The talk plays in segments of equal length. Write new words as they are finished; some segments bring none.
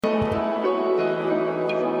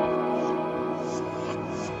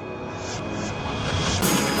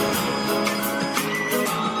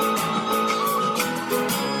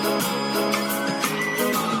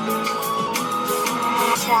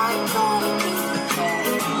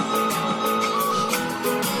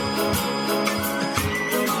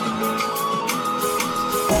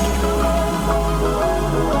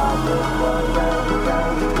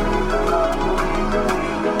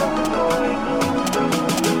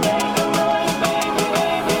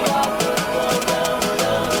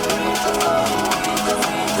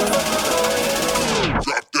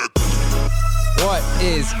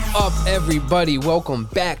everybody? Welcome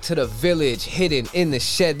back to the Village Hidden in the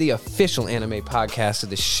Shed, the official anime podcast of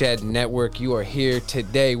the Shed Network. You are here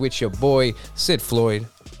today with your boy, Sid Floyd.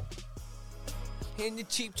 And the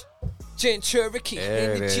cheap Cherokee.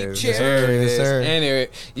 And the cheap Cherokee. And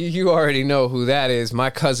you already know who that is.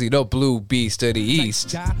 My cousin, the Blue Beast of the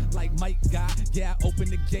East.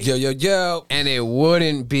 Yo. And it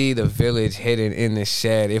wouldn't be the Village Hidden in the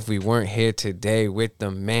Shed if we weren't here today with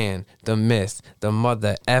the man, the myth, the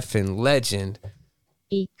mother effing legend.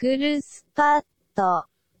 Pickle Pat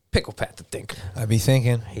the Thinker. I be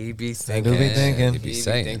thinking. He be thinking. I do be thinking. He be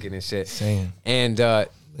thinking and shit. Saying. And,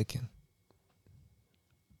 Licking.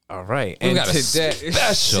 all right. We and got a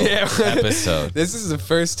special episode. This is the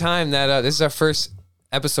first time that this is our first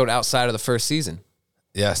episode outside of the first season.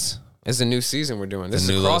 Yes. It's a new season we're doing. This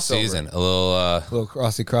a new is a little crossover. season. A little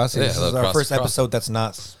crossy. Yeah, This is our first episode that's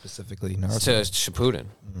not specifically Naruto. To Shippuden.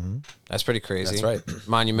 Mm-hmm. That's pretty crazy. That's right.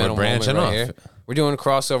 Monumental We're moment branching right off. here. We're doing a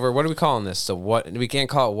crossover. What are we calling this? So what? We can't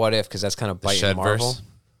call it What If because that's kind of biting Marvel.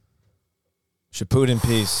 Shippuden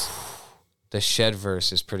piece. The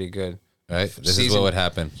Shedverse is pretty good. Right? This is what would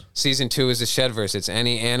happen. Season 2 is the Shedverse. It's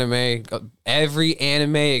any anime. Every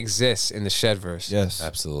anime exists in the Shedverse. Yes.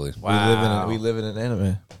 Absolutely. Wow. We live in an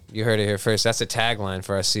anime. You heard it here first. That's a tagline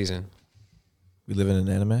for our season. We live in an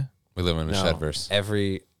anime? We live in a No, Shedverse.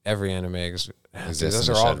 Every anime exists. Those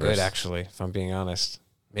in are the all Shedverse. good, actually, if I'm being honest.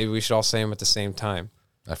 Maybe we should all say them at the same time.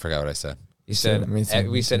 I forgot what I said. You said, me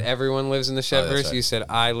too. we said everyone lives in the Shedverse. that's right. You said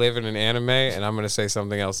I live in an anime, and I'm going to say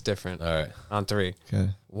something else different. All right. On 3. Okay.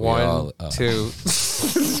 1, 2.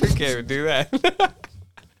 We can't even do that.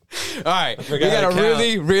 All right. We got a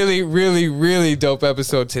really dope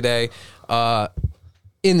episode today.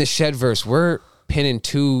 In the Shedverse, we're pinning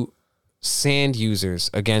 2 sand users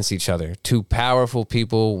against each other. 2 powerful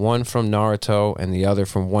people, one from Naruto and the other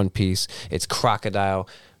from One Piece. It's Crocodile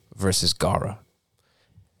versus Gaara.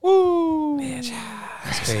 Woo! Man,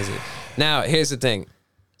 that's crazy. Now, here's the thing.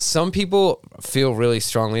 Some people feel really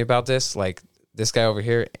strongly about this. Like, this guy over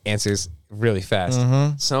here answers really fast.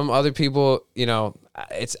 Mm-hmm. Some other people,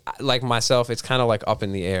 it's like myself, it's kind of like up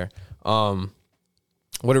in the air.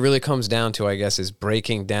 What it really comes down to, I guess, is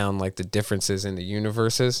breaking down like the differences in the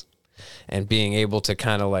universes and being able to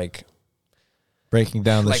kind of like breaking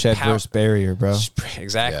down the Shedverse barrier, bro.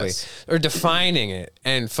 Exactly. Yes. Or defining it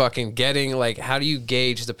and fucking getting like, how do you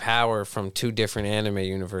gauge the power from 2 different anime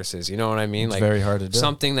universes? You know what I mean? It's like very hard to do.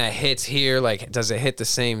 Something that hits here, like, does it hit the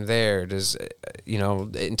same there? Does,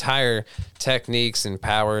 the entire techniques and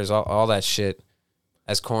powers, all that shit,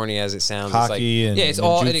 as corny as it sounds, Hockey it's like, and it's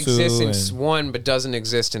all, it ninjutsu exists in one, but doesn't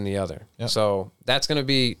exist in the other. Yep. So that's going to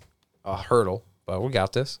be a hurdle, but we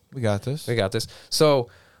got this. We got this. So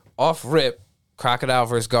off rip, Crocodile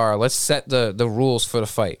versus Gaara. Let's set the rules for the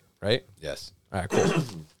fight, right? Yes. All right, cool.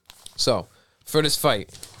 So, for this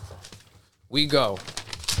fight, we go.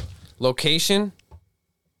 Location.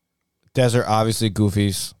 Desert, obviously,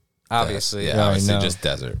 Goofies. Obviously. Yeah, obviously just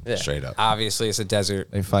desert. Yeah. Straight up. Obviously, it's a desert.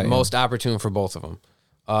 They fight. Most opportune for both of them.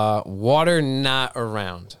 Water not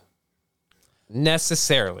around.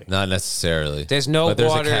 Necessarily. Not necessarily. There's no but there's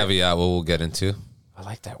water. a caveat what we'll get into. I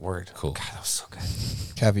like that word. Cool. God, that was so good.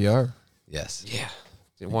 Caviar. Yes. Yeah.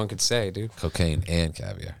 One could say, dude. Cocaine and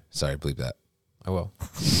caviar. Sorry, bleep that. I will.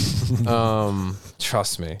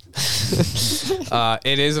 Trust me.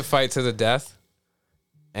 It is a fight to the death.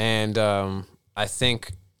 And I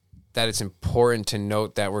think that it's important to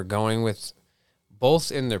note that we're going with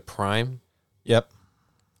both in their prime. Yep.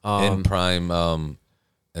 In prime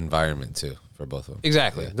environment, too, for both of them.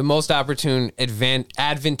 Exactly. Yeah. The most opportune,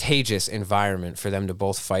 advantageous environment for them to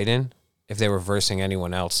both fight in, if they were versing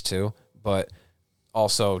anyone else, too. But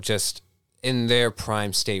also just in their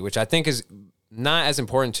prime state, which I think is not as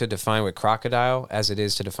important to define with Crocodile as it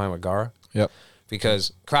is to define with Gaara. Yep.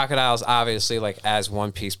 Because Crocodile's obviously, like, as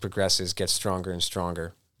One Piece progresses, gets stronger and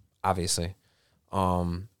stronger, obviously.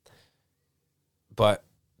 But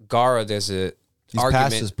Gaara, there's a He's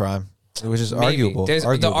argument. past his prime, which is Maybe. arguable. There's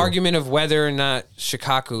the argument of whether or not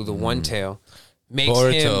Shikaku, the One Tail, makes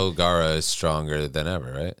Boruto him... Gaara is stronger than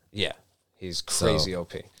ever, right? Yeah, he's crazy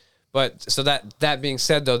OP. But so that being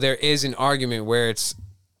said, though, there is an argument where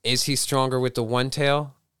is he stronger with the One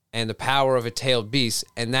Tail and the power of a tailed beast?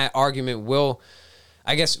 And that argument will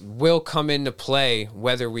come into play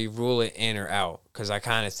whether we rule it in or out. Because I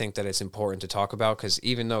kind of think that it's important to talk about. Because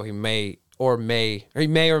even though he may or may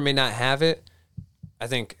not have it, I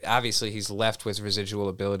think obviously he's left with residual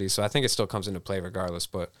abilities. So I think it still comes into play regardless.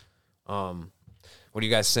 But what do you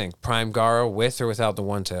guys think? Prime Gaara with or without the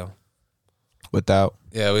One Tail? Without.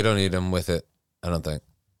 Yeah, we don't need him with it, I don't think.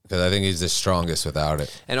 Because I think he's the strongest without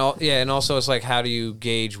it. And also it's like, how do you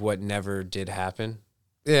gauge what never did happen?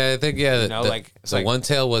 Yeah, I think the one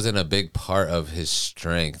tail wasn't a big part of his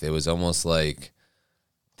strength. It was almost like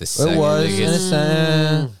the It second was biggest.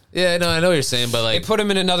 innocent. Yeah, no, I know what you're saying, but like They put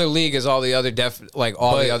him in another league as all the other the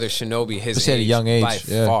other shinobi his Especially at a age, young age, by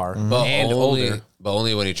yeah. far, and older. but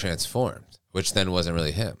only when he transformed, which then wasn't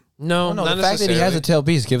really him. No, No, not the fact that he has a tail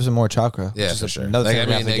beast gives him more chakra. Yeah, which is for sure. Another Like, thing I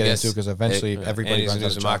we have mean, to get I guess into because eventually everybody runs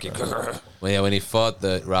out of Uzumaki. chakra. Well, yeah, when he fought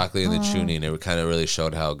the Rock Lee and the Chunin, it kind of really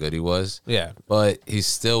showed how good he was. Yeah, But he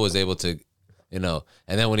still was able to, and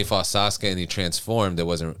then when he fought Sasuke and he transformed,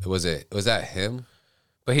 was that him?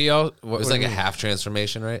 but he It was like a half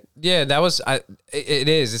transformation, right? Yeah, that was. It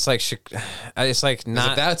is. It's like it's like 'Cause not.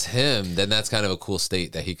 if that's him, then that's kind of a cool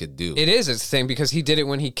state that he could do. It is a thing because he did it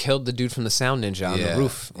when he killed the dude from the Sound Ninja on the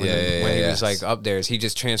roof. When he was like up there, he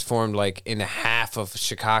just transformed like into half of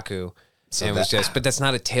Shikaku, and was just. But that's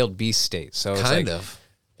not a tailed beast state. So it's Kind like, of.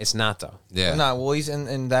 It's not though. Yeah. No, well, he's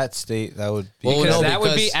in that state. That would be Well, Because no, that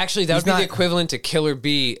would be because actually that would be the equivalent to Killer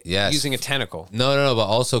Bee using a tentacle. No, but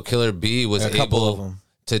also Killer Bee was a couple of able them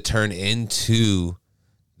to turn into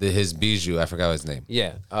his bijou. I forgot his name.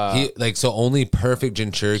 Yeah. So only perfect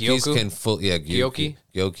Jinchurikis Gyoku? can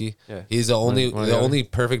Gyoki. Yeah. He's the only one of the the only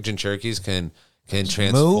perfect Jinchurikis can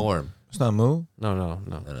transform. It's not Moo. No.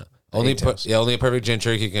 Only Eight tails. only a perfect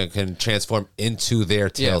Jinchuriki can transform into their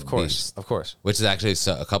tailed beast. Of course. Which is actually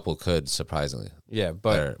a couple could surprisingly. Yeah,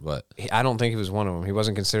 but I don't think he was one of them. He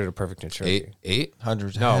wasn't considered a perfect Jinchuriki. Eight?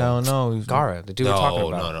 Hundreds. No. Hell no. Gaara, the dude we're talking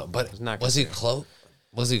about. No. But He's not was he considered. close?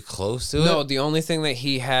 Was he close to it? No, the only thing that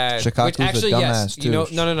he had, Shikaku's which actually, a yes, dumbass, you know,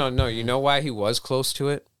 too. no. You know why he was close to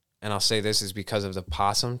it, and I'll say this is because of the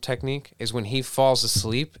possum technique. Is when he falls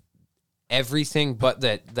asleep, everything but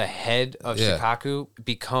the head of Shikaku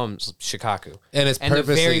becomes Shikaku, and it's the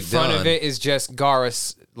purposely very front done. of it is just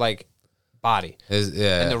Gaara's like body,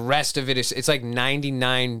 and the rest of it is it's like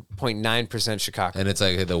 99.9% Shikaku. And it's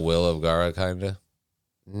like the will of Gaara, kind of.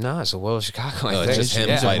 No, it's a will of Chicago. No, it's just him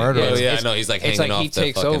He's a fighting. murderer. Yeah, I know. He's like it's hanging like off he the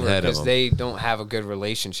takes fucking over head of because him. they don't have a good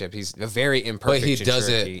relationship. He's a very imperfect. But he does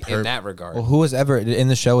it in that regard. Well, who has ever in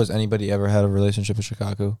the show? Has anybody ever had a relationship with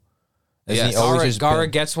Shikaku? Yes. Gaara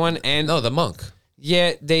gets one, and No, the monk.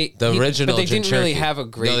 yeah, Original but they didn't really Jinchuriki. have a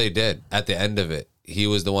great. No, they did. At the end of it, he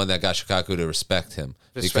was the one that got Shikaku to respect him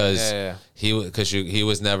because he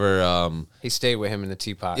was never he stayed with him in the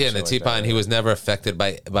teapot. in the teapot, and he was never affected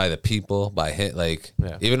by the people, by him,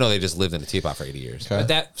 even though they just lived in the teapot for 80 years. Okay.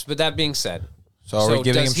 But that being said, So are we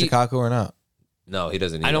giving him does he- Shikaku or not? No, he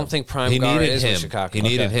doesn't need I don't him. think Prime he Gaara needed is him. with Shikaku. He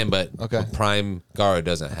needed Okay. him, but Okay. Prime Gaara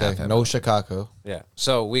doesn't have Okay, him. no Shikaku. Yeah.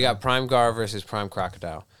 So we got Prime Gaara versus Prime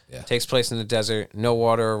Crocodile. Yeah. Takes place in the desert. No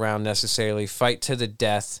water around necessarily. Fight to the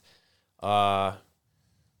death.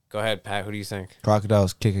 Go ahead, Pat. Who do you think?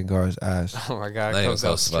 Crocodile's kicking Gaara's ass. Oh my God, Not it even comes out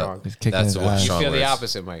close, but strong. He's kicking that's his what ass. You strong feel the words.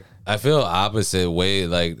 opposite, Mike. I feel opposite way.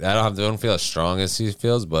 Like I don't feel as strong as he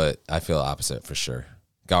feels, but I feel opposite for sure.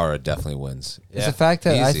 Gaara definitely wins. It's the fact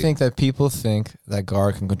that I Easy. think that people think that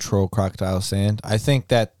Gaara can control Crocodile Sand. I think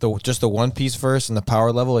that just the One Piece verse and the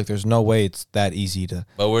power level, like there's no way it's that easy to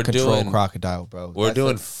But we're control doing Crocodile, bro. We're That's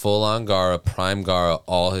doing full on Gaara, Prime Gaara,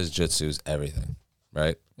 all his jutsus, everything,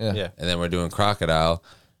 right? Yeah. Yeah. And then we're doing Crocodile.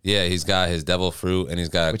 Yeah, he's got his devil fruit, and he's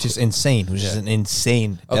got which is insane. Which is an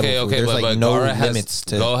insane. okay. devil fruit. There's But like no Gaara limits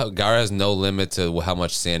to. Gaara has no limit to how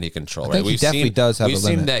much sand he can control. I think right? he definitely does have We've a seen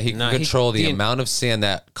limit. that he can Nah, control the amount of sand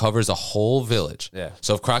that covers a whole village. Yeah.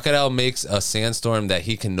 So if Crocodile makes a sandstorm that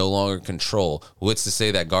he can no longer control, what's to say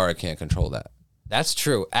that Gaara can't control that? That's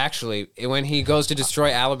true. Actually, when he goes to destroy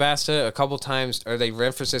Alabasta a couple times, or they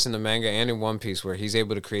reference this in the manga and in One Piece, where he's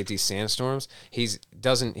able to create these sandstorms, he's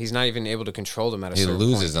not even able to control them at a He certain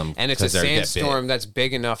loses point. them and it's a 'cause they get sandstorm that's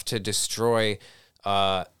big enough to destroy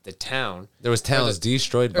the town. There was towns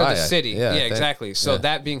destroyed Or by the it. city. Yeah, I think. exactly. So Yeah.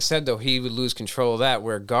 that being said, though, he would lose control of that,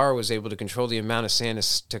 where Gaara was able to control the amount of sand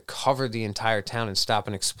to cover the entire town and stop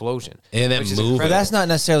an explosion. And then which is move it. But incredible. that's not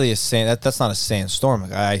necessarily a sand. That's not a sandstorm.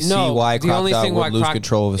 Like, I see why the only Crocodile thing why would lose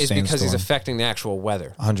control of a is sandstorm. because he's affecting the actual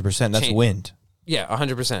weather. 100%. That's Change. wind. Yeah,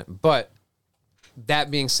 100%. But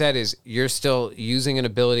that being said, is you're still using an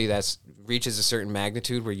ability that's reaches a certain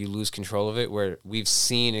magnitude where you lose control of it, where we've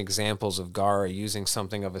seen examples of Gaara using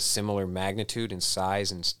something of a similar magnitude and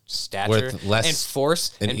size and stature With less- and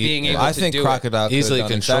force and, and being e- able I to think do Crocodile could Easily have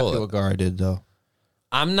done control exactly it. what Gaara did, though.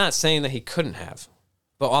 I'm not saying that he couldn't have,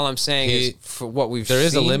 But all I'm saying is, for what we've There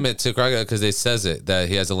is a seen- limit to Crocodile because they says it that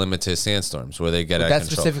he has a limit to his sandstorms where they get out That's of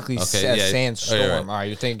control. specifically sandstorm. You're right. All right,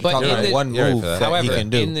 you're talking But about in the- one you're right move for that that. However, he can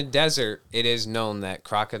do. in the desert, it is known that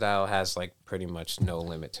Crocodile has like pretty much no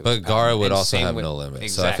limit to. But his power. Gaara would And also same have with- no limit.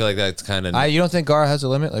 Exactly. So I feel like that's kind of. You don't think Gaara has a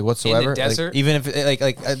limit, like whatsoever? Like, desert? even if,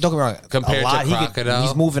 don't get me wrong, Compared a lot, to Crocodile?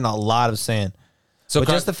 he's moving a lot of sand. So But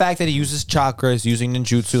just the fact that he uses chakras, using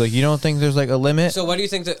ninjutsu, like you don't think there's like a limit? So what do you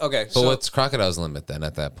think that? Okay, But so what's Crocodile's limit then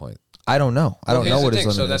at that point? I don't know. I don't here's know the what his thing.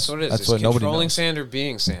 limit So is. that's what it is. That's It's what nobody controlling knows. sand or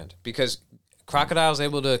being sand, because Crocodile's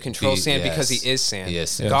able to control sand because he is sand. He is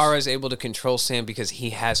sand. Gaara is able to control sand because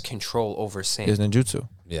he has control over sand. His ninjutsu.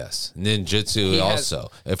 Yes, ninjutsu He has- also.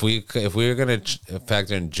 If we were gonna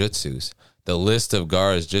factor in jutsus, the list of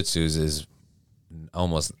Gaara's jutsus is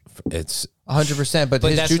almost 100%. But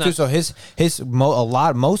his that's jutsu, not-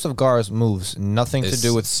 so most of Gaara's moves, nothing to Is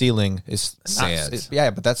do with ceiling. Is sand. yeah,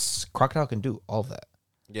 but that's Crocodile can do all of that.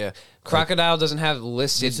 Yeah, Crocodile doesn't have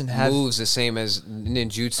listed doesn't have- moves the same as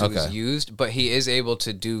ninjutsu is Okay. used, but he is able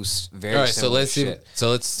to do very all right. So similar let's shit.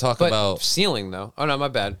 talk But about ceiling though. Oh no, my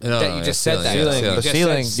bad. No, that no, you yeah, just said ceiling, that. yeah, You ceiling. just The said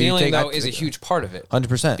ceiling, ceiling you though take- is a huge part of it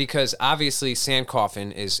 100%. because obviously Sand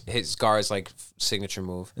Coffin is his Gaara's like signature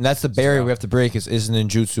move. And that's the barrier we have to break is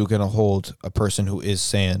ninjutsu going to hold a person who is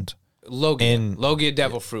sand? Logia, Logia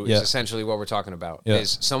Devil Fruit Yeah. is essentially what we're talking about. Yeah.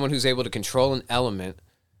 Is someone who's able to control an element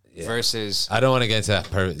versus I don't want to get into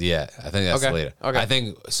that yet. I think that's Okay, later. okay. I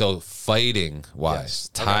think so. Fighting wise, Yes,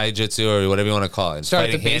 Tai Jutsu or whatever you want to call it, and start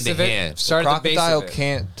at the fighting hand base to of it. hand. Start at the base Crocodile of it.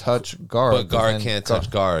 can't touch Gaara. But Gaara then can't touch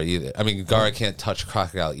Gaara either. I mean, Gaara can't touch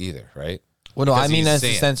Crocodile either, right? Well, no, Because I mean he's that's the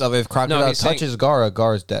sand. sense of if Crocodile he's saying- touches Gaara,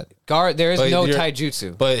 Gaara's dead. Gaara, there is But no you're-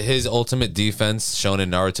 taijutsu. But his ultimate defense shown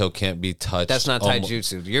in Naruto can't be touched. That's not almo-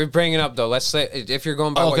 taijutsu. You're bringing up though. Let's say if you're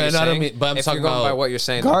going by what Okay, you're no, I don't saying, mean- but I'm if talking you're going by about- what you're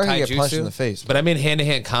saying, Gaara can get punched in taijutsu. the face. But I mean, hand to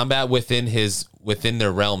hand combat within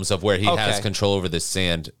their realms of where he has Okay. control over the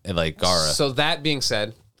sand and like Gaara. So that being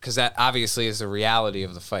said, because that obviously is the reality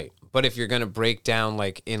of the fight. But if you're gonna break down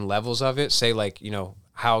like in levels of it, say like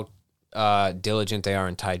how diligent they are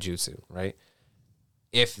in taijutsu, right?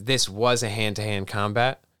 If this was a hand-to-hand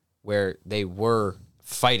combat where they were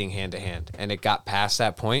fighting hand-to-hand and it got past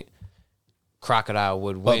that point, Crocodile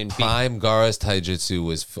would But win. Prime Gaara's taijutsu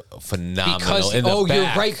was phenomenal. Because in the you're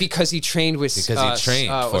back. right, because he trained with Because he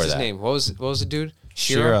trained what's for his that. name? What was the dude?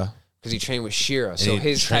 Shira. Because he trained with Shira, so he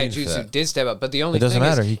his trained for taijutsu that. did step up. But the only It doesn't thing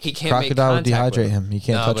matter. is he can't make Crocodile would contact with dehydrate him. He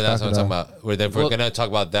can't No, touch but that's what I'm Crocodile. talking about. If we're going to talk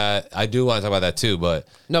about that, I do want to talk about that too. But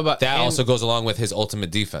No, but that and- also goes along with his ultimate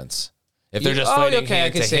defense. If they're just Oh, fighting okay, I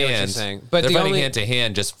hand can to see what you're hand, saying. But they're the fighting only- hand to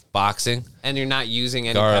hand, just boxing. and you're not using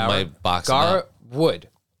any Gaara power. might box him Gaara up. would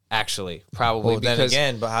actually probably Well, then because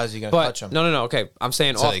again, but how's he going to but touch him? no. Okay, I'm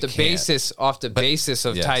saying So off they the can't. basis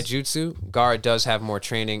of yes. taijutsu, Gaara does have more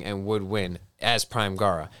training and would win as Prime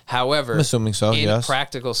Gaara. However, I'm assuming so, in yes.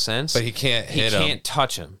 practical sense, But he can't hit him. can't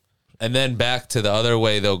touch him. And then back to the other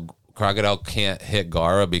way though, Crocodile can't hit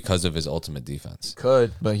Gaara because of his ultimate defense.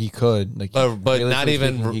 Could, but he could. Like, But not realistically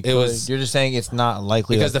even- speaking, he it could. was- You're just saying it's not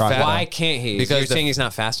likely Because that the fact- Crocodile. Why can't he? Because You're saying he's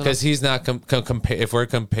not fast enough. Because he's not if we're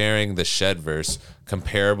comparing the Shedverse,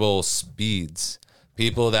 comparable speeds,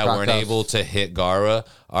 people that weren't Crocodile's- able to hit Gaara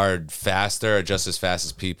are faster or just as fast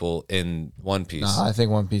as people in One Piece. Nah, I think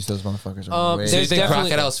One Piece those motherfuckers are way. So you there's think definitely-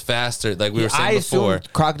 Crocodile's faster? Like we were I saying before, assume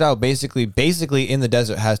Crocodile basically in the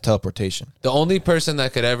desert has teleportation. the only person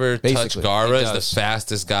that could ever touch Basically, Gaara he is the does.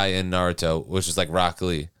 fastest guy in Naruto, which is like Rock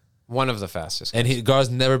Lee. one of the fastest. And Gaara's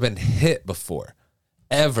never been hit before.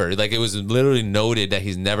 Ever. Like it was literally noted that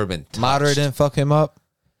he's never been touched. Madara didn't fuck him up.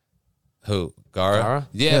 Who? Gaara? Gaara?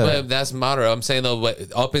 Yeah, Yeah. but that's Madara. I'm saying though,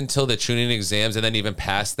 up until the Chunin exams and then even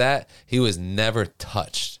past that, he was never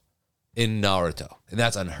touched in Naruto. And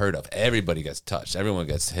that's unheard of. Everybody gets touched. Everyone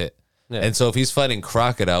gets hit. Yeah. And so if he's fighting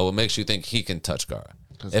Crocodile, what makes you think he can touch Gaara?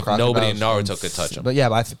 If Crocodile's nobody in Naruto from- could touch him. But yeah,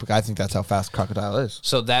 but I think that's how fast Crocodile is.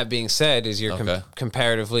 So that being said, is you're Okay.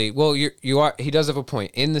 comparatively well. You are. He does have a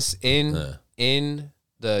point in this in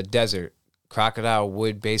the desert. Crocodile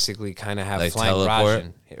would basically kind of have Like flying teleport?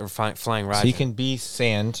 Rajan or flying Rajan. So he can be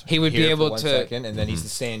sand. He would be here for able 1 to- second, and then he's the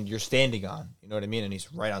sand you're standing on. You know what I mean? And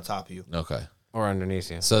he's right on top of you. Okay. or underneath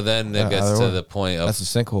you. So then Yeah, it gets either to one. the point That's a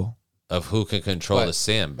sinkhole. of who can control But- the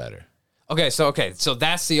sand better. Okay, so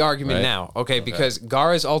that's the argument Right? now. Okay, because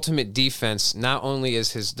Gaara's ultimate defense not only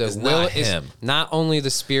is It's will not is him. not only the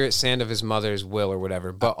spirit sand of his mother's will or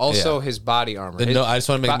whatever, but also Yeah. his body armor. I just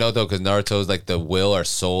want to make But- note though, because Naruto's like the will or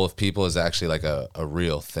soul of people is actually like a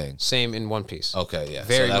real thing. Same in One Piece. Okay, yeah.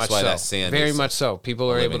 Very so that's much why so. that sand Very is much so. People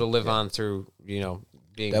are able to living, live yeah. on through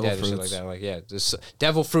being Devil dead and shit like fruits. that. Like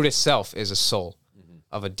devil fruit itself is a soul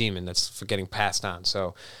of a demon that's getting passed on.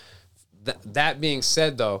 So that being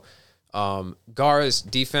said, though, Gaara's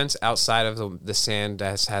defense outside of the sand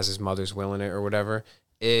that has his mother's will in it or whatever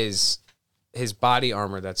is his body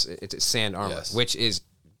armor. It's sand armor, which is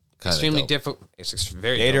kinda extremely difficult. It's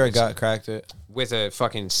very Gator cracked it with a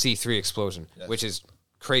fucking C3 explosion, which is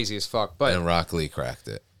crazy as fuck. But and Rock Lee cracked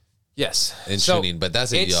it. Yes, in Chunin, but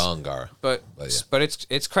that's a young Gaara. But it's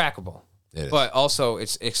crackable. But also,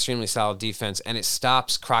 it's extremely solid defense, and it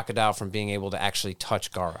stops Crocodile from being able to actually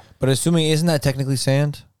touch Gaara. But isn't that technically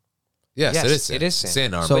sand? Yes, it is. It is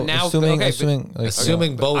sand armor. So but now,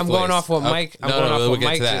 assuming both. I'm going off what Mike. I'm going off what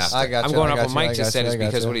Mike just. I got you. I'm going off what Mike just said is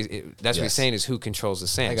because what he's saying is who controls the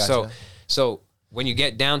sand. So when you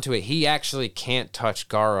get down to it, he actually can't touch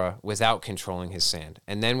Gaara without controlling his sand.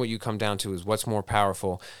 And then what you come down to is what's more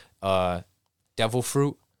powerful, Devil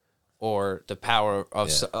Fruit, or the power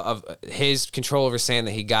of his control over sand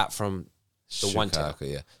that he got from the One Tail.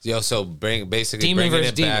 So bringing Demon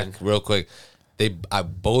it back real quick. They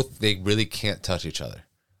really can't touch each other.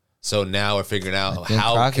 So now we're figuring out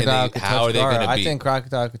how are they going to beat? I think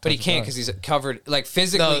Crocodile could touch But he can't because he's covered. Like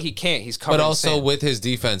physically, he can't. He's covered. But also in sand. with his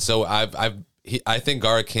defense. So I think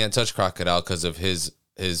Gaara can't touch Crocodile because of his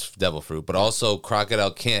Devil Fruit. But also Crocodile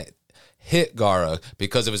can't hit Gaara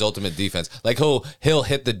because of his ultimate defense. Like he'll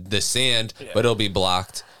hit the sand, but it'll be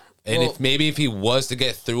blocked. And if he was to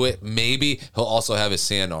get through it, maybe he'll also have his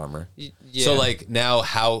sand armor. Yeah. So like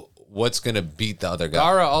now what's gonna beat the other guy?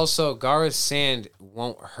 Gaara's sand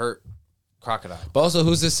won't hurt Crocodile. But also,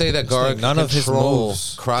 who's to say that Gaara can of his control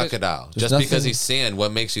moves. Crocodile? Just because he's sand,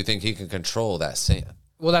 what makes you think he can control that sand?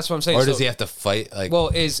 Well, that's what I'm saying. Or does he have to fight?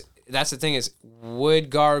 That's the thing is, would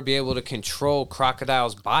Gaara be able to control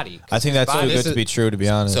Crocodile's body? I think that's too good to be true, to be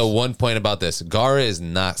honest. So one point about this: Gaara is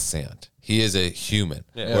not sand. He is a human,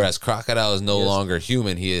 whereas Crocodile is no longer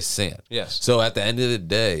human. He is sand. Yes. So at the end of the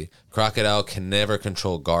day, Crocodile can never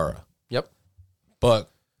control Gaara. Yep.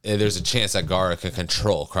 But there's a chance that Gaara can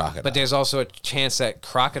control Crocodile. But there's also a chance that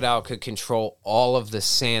Crocodile could control all of the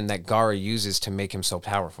sand that Gaara uses to make him so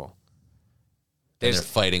powerful. And they're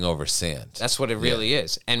fighting over sand. That's what it really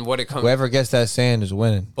is. And what it comes. Whoever gets that sand is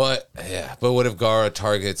winning. But what if Gaara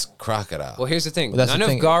targets Crocodile? Well, here's the thing. None of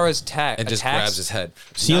Gaara's attacks just grabs his head.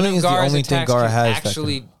 Ceiling is the only thing Gaara has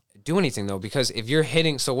actually do anything though, because if you're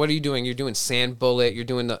hitting, so what are you doing? You're doing sand bullet. You're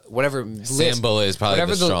doing the whatever sand bullet is probably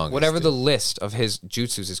the strongest. Whatever the list of his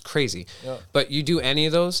jutsus is crazy. Yeah. But you do any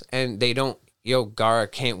of those, and they don't.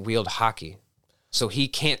 Gaara can't wield hockey, so he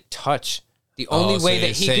can't touch. The only way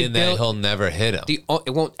that he could build, he'll never hit him.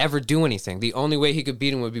 It won't ever do anything. The only way he could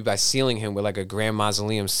beat him would be by sealing him with like a Grand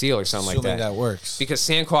Mausoleum seal or something like that. That works. Because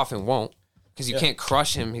Sand Coffin won't. Because you can't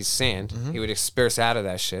crush him. He's sand. Mm-hmm. He would disperse out of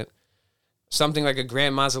that shit. Something like a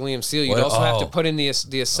Grand Mausoleum seal. You'd also have to put in the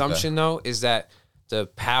assumption, though, is that the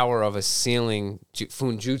power of a sealing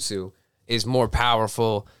Funjutsu is more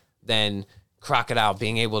powerful than Crocodile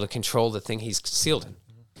being able to control the thing he's sealed in.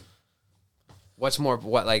 What's more,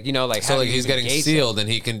 so he's getting sealed and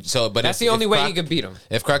he can, but that's the only way he could beat him.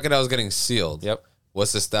 If Crocodile's getting sealed,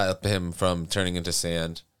 what's to stop him from turning into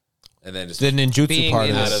sand and then just the ninjutsu part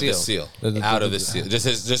out of the seal? Out of the seal.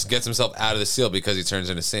 Just gets himself out of the seal because he turns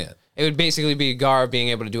into sand. It would basically be Gaara being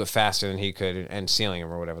able to do it faster than he could and sealing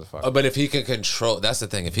him or whatever the fuck. But if he can control, that's the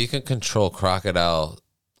thing. If he can control Crocodile,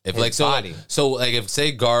 if body. If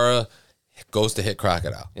say Gaara goes to hit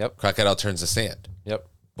Crocodile, Crocodile turns to sand.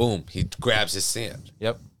 Boom, he grabs his sand.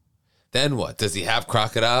 Then what? Does he have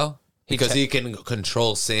Crocodile? Because he can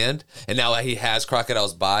control sand, and now he has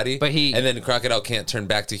Crocodile's body, and then Crocodile can't turn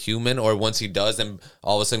back to human, or once he does, then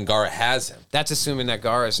all of a sudden Gaara has him. That's assuming that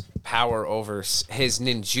Gaara's power over his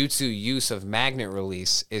ninjutsu use of magnet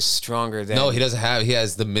release is stronger than... No, he doesn't have... He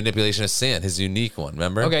has the manipulation of sand, his unique one,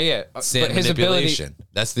 remember? Okay, yeah. Sand manipulation.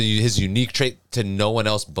 That's his unique trait to no one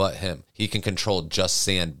else but him. He can control just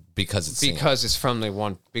sand because it's from the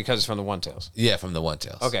one tails. Yeah, from the one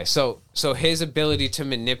tails. Okay, so his ability to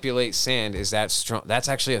manipulate sand is that strong. That's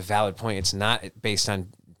actually a valid point. It's not based on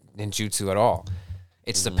ninjutsu at all.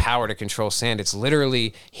 It's the power to control sand. It's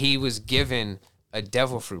literally he was given a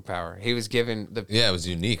devil fruit power. He was given it was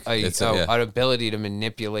unique. An ability to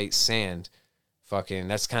manipulate sand. Fucking,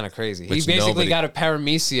 that's kind of crazy. He basically got a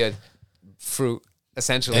paramecia fruit.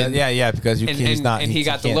 Essentially, because he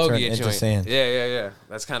got the Logia joint. Sand. Yeah.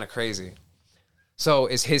 That's kind of crazy. So,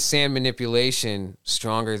 is his sand manipulation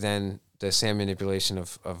stronger than the sand manipulation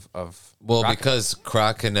of Well, Rocket? Because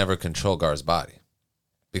Croc can never control Gar's body,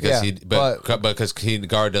 because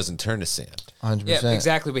Gar doesn't turn to sand. 100%. Yeah,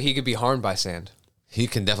 exactly. But he could be harmed by sand. He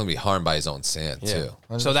can definitely be harmed by his own sand too.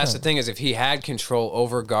 100%. So that's the thing is, if he had control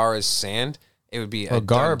over Gar's sand, it would be a Well,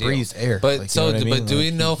 Gaara done deal. breathes air. But like, so, you know what I mean? but do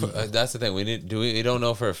we Like, know? That's the thing. We don't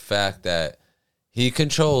know for a fact that he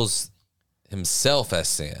controls himself as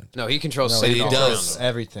sand. No, he controls No, sand. he all does. around him.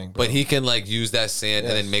 everything, bro. But he can like use that sand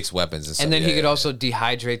and then makes weapons and stuff. And then he Yeah, could yeah, also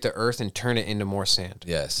dehydrate the earth and turn it into more sand.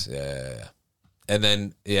 Yes, yeah. And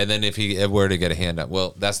then if he were to get a hand on,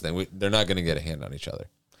 well, that's the thing. They're not going to get a hand on each other.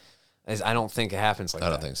 I don't think it happens like that. I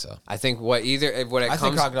don't think so. I think what it I think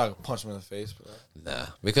comes. Crocodile can punch him in the face, bro. Nah,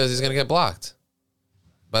 because he's going to get blocked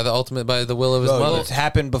by the will of his mother. It's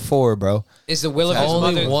happened before, bro. Is the will of his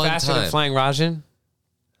Only mother one faster time. than flying Rajan?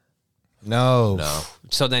 No.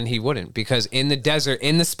 So then he wouldn't, because in the desert,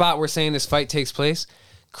 in the spot we're saying this fight takes place,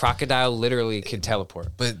 Crocodile literally can teleport.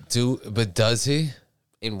 But does he?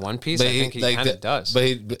 In One Piece, I think he kind of does.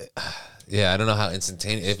 Yeah, I don't know how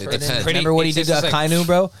instantaneous. It depends. pretty- Remember what he it's did to just like- Akainu,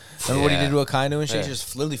 bro? Remember what he Yeah. did to Akainu and shit? Yeah.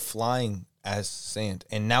 Just literally flying as sand.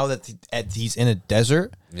 And now that he's in a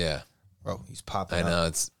desert, Yeah, bro, he's popping I up. know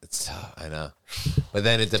it's tough. I know, but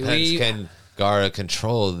then it depends. we- Can Gaara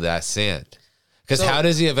control that sand? Because So, how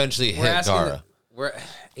does he eventually hit Gaara?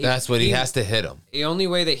 That's what he has to hit him. The only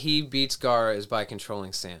way that he beats Gaara is by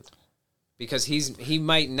controlling sand, because he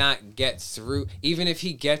might not get through. Even if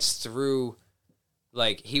he gets through,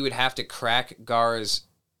 like, he would have to crack Gaara's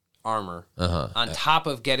armor on top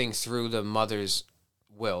of getting through the mother's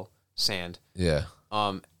will sand. Yeah,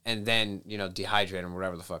 And then dehydrate him,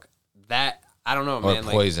 whatever the fuck. That I don't know, or man.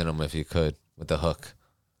 poison him if you could with the hook.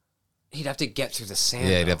 He'd have to get through the sand.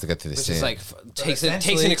 Yeah, he'd though, have to get through the which sand. is like takes an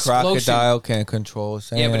Essentially, explosion. Crocodile can't control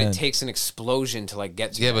sand. Yeah, but it takes an explosion to like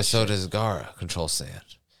get through. Yeah, that but so shit. does Gaara control sand.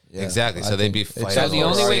 Yeah, Exactly. I So they'd think be it's fighting. So all the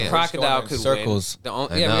only over way sand. Crocodile Just could going in circles. win. The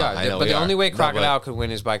I we know, are. But the we only are. way No, Crocodile could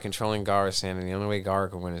win is by controlling Gaara's sand, and the only way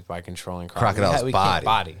Gaara could win is by controlling Crocodile's we can't-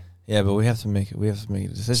 body. Yeah, but we have to make it. We have to make a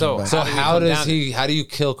decision. So- about it. So How do we how come does down he? How do you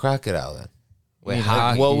kill Crocodile then? With Need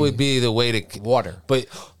hockey. What would be the way to Water. But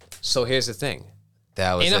So here's the thing.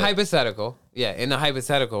 that was In a it. hypothetical,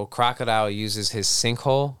 Crocodile uses his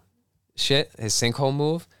sinkhole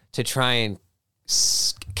move to try and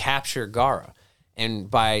capture Gaara. And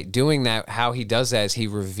by doing that, how he does that is he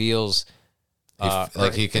reveals...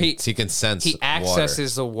 he can sense. He water.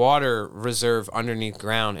 accesses the water reserve underneath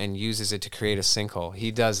ground and uses it to create a sinkhole.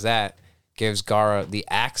 He does that, gives Gaara the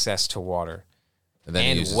access to water and, then he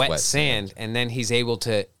and uses wet sand, and then he's able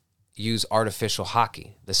to use artificial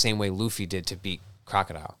hockey the same way Luffy did to beat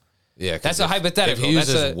Crocodile. Yeah, 'cause That's a hypothetical. If he That's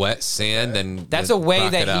uses a- wet sand, then That's the a way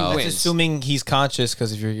that he Crocodile- wins. assuming he's conscious,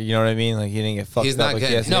 because if you're, you know what I mean, like he didn't get fucked He's up. not like, getting-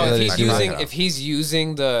 he has the No, ability to do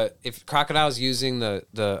that. if Crocodile's using the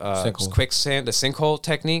Sinkhole. quicksand, the sinkhole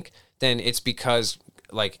technique, then it's because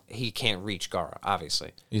like he can't reach Gaara,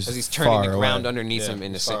 obviously, He's because he's turning far the ground away. underneath Yeah, him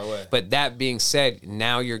in the he's far sand. away. But that being said,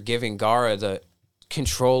 now you're giving Gaara the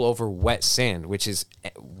control over wet sand, which is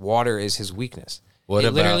water is his weakness. What it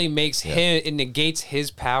about- literally makes him, it negates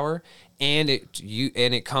his power, and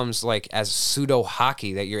it comes like as pseudo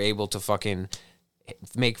hockey that you're able to fucking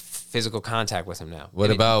make physical contact with him now. What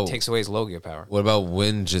And it about- takes away his Logia power? What about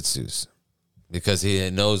wind jutsus? Because he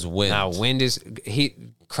knows wind. Now,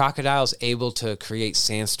 Crocodile's able to create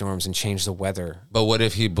sandstorms and change the weather. But what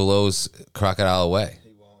if he blows Crocodile away?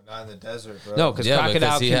 He won't. Not in the desert, bro. No, because Yeah,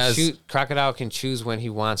 Crocodile because he has- Crocodile can choose when he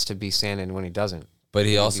wants to be sand and when he doesn't. But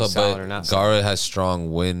he also, solid but or not solid. Gaara has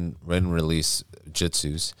strong wind release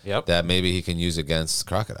jutsus. Yep. That maybe he can use against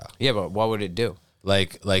Crocodile. Yeah, but what would it do?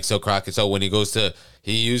 So when he goes to,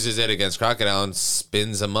 he uses it against Crocodile and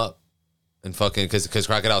spins him up, and fucking because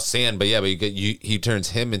Crocodile's sand. But he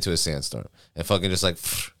turns him into a sandstorm and fucking just like.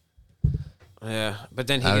 Yeah, but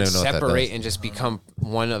then he I don't could even know what that separate does. and just become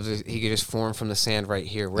one of the. He could just form from the sand right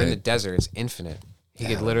here. We're in the desert; it's infinite. He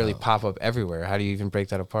could literally pop up everywhere. How do you even break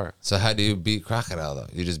that apart? So how do you beat Crocodile though?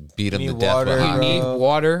 You just beat him to need death. water, with You hockey. need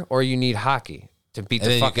water or you need hockey to beat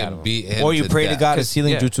And the then fuck you out of can him. beat him. Or you to pray to death. God his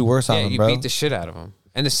sealing jutsu works on him, you bro. beat the shit out of him.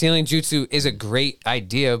 And the sealing jutsu is a great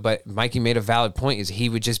idea, but Mikey made a valid point: is he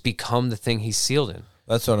would just become the thing he's sealed in.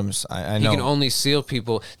 That's what I He know. can only seal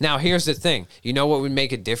people. Now, here's the thing. You know what would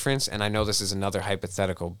make a difference? And I know this is another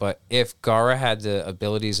hypothetical, but if Gaara had the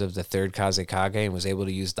abilities of the third Kazekage and was able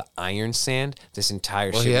to use the iron sand, this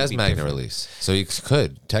entire Well, shit he would has be magna different. release, so he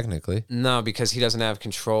could technically. No, because he doesn't have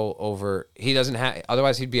control over. He doesn't have.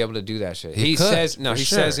 Otherwise, he'd be able to do that shit. He He could, says no. for He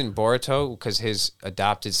sure. says in Boruto because his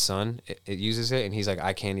adopted son it uses it, and he's like,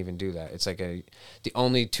 I can't even do that. It's like the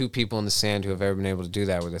only two people in the sand who have ever been able to do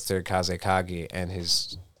that were the third Kazekage and his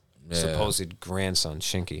supposed grandson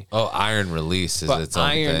Shinki. Oh, iron release is its own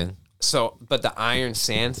thing. So, but the iron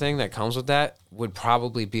sand thing that comes with that would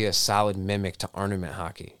probably be a solid mimic to ornament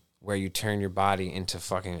hockey, where you turn your body into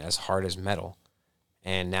fucking as hard as metal,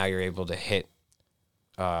 and now you're able to hit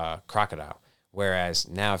Crocodile. Whereas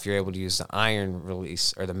now, if you're able to use the iron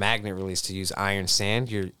release or the magnet release to use iron sand,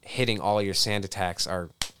 you're hitting all your sand attacks are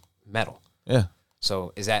metal. Yeah.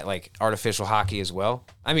 So is that like artificial hockey as well?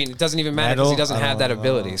 I mean, it doesn't even matter because he doesn't have that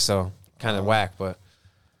ability. So kind of whack, but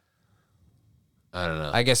I don't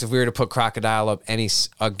know. I guess if we were to put Crocodile up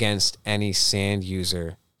against any sand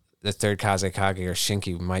user, the third Kazekage or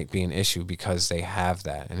Shinki might be an issue because they have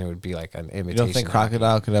that, and it would be like an imitation. You don't think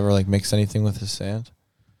Crocodile could ever like mix anything with his sand?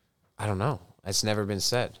 I don't know. It's never been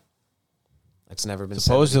said. It's never been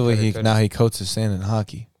Supposedly said. Supposedly he coats his sand in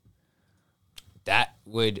hockey. That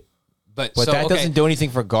would, but so, that doesn't do anything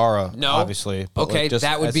for Gaara. No, obviously. But okay, like,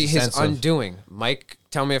 that would be his undoing. Mike,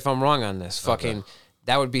 tell me if I'm wrong on this. Fucking,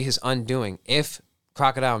 that would be his undoing if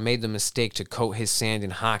Crocodile made the mistake to coat his sand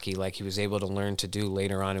in hockey like he was able to learn to do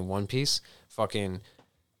later on in One Piece. Fucking,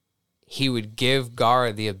 he would give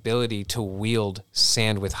Gaara the ability to wield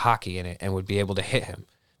sand with hockey in it and would be able to hit him.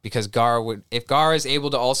 Because Gaara would, if Gaara is able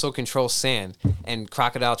to also control sand, and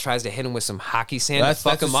Crocodile tries to hit him with some hockey sand to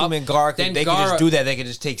fuck him up, Gaara could, they could just do that. They could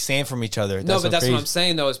just take sand from each other. No, but that's what I'm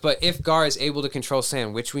saying though. But if Gaara is able to control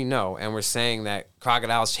sand, which we know, and we're saying that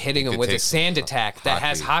Crocodile's hitting him with a sand attack that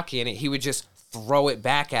has hockey in it, he would just throw it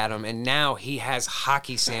back at him, and now he has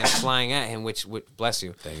hockey sand flying at him, which would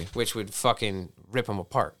which would fucking rip him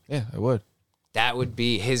apart. Yeah, it would. That would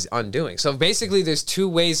be his undoing. So basically, there's two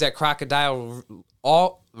ways that Crocodile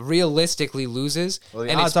all realistically loses. Well,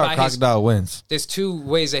 the odds are Crocodile wins. There's two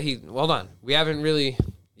ways that he. Hold on, we haven't really.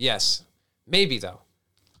 Yes, maybe though.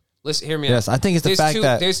 Listen, hear me out. Yes, I think it's the fact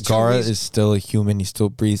that Gaara is still a human. He still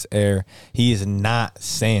breathes air. He is not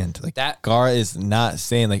sand. Like that. Gaara is not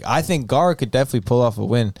sand. Like I think Gaara could definitely pull off a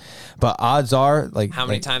win, but odds are like how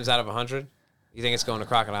many times out of 100? You think it's going to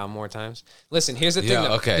Crocodile more times? Listen, here's the thing.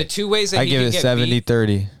 Though. Okay. The two ways that I give it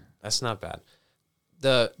 70-30. That's not bad.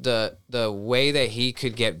 The way that he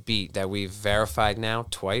could get beat that we've verified now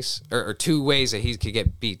twice, or two ways that he could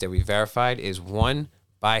get beat that we verified is one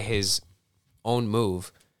by his own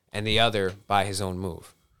move, and the other by his own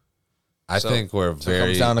move. I think we're very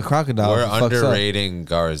comes down to Crocodile. We're underrating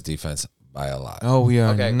Gaara's defense by a lot. Oh, we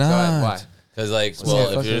are okay, not. go ahead. Why? Because like,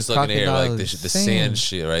 well, if you're just looking here, like the sand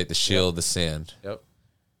shield, right? The shield, the sand. Yep.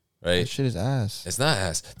 Right. That shit is ass. It's not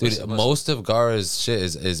ass, dude. Most of Gaara's shit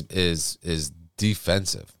is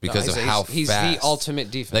defensive because of how he's fast. The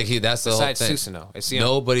ultimate defense. Like that's the besides whole thing. Susanoo. It's the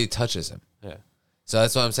nobody touches him. Yeah. So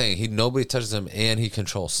that's what I'm saying. Nobody touches him, and he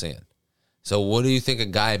controls sand. So what do you think a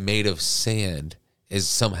guy made of sand is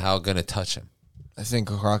somehow gonna touch him? I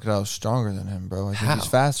think a Crocodile is stronger than him, bro. I think How? he's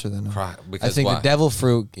faster than him. Because I think why? the devil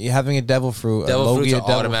fruit, having a devil fruit, Devil fruits are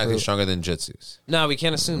devil automatically fruit. stronger than Jutsus. No, we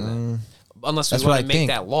can't assume that unless we That's want what to I make think.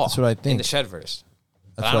 that law. That's what I in think. the Shedverse.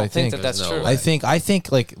 But That's I what I don't think think. that that's There's no true. way. I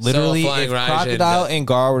think like literally Flying if Raijin- Crocodile and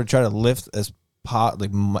Gaara were to try to lift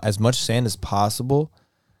as much sand as possible,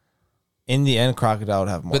 in the end Crocodile would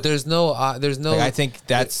have more. But there's no. Like, I think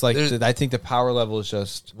that's like I think the power level is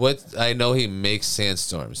just What I know he makes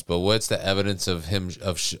sandstorms, but what's the evidence of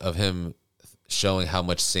him showing how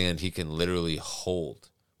much sand he can literally hold?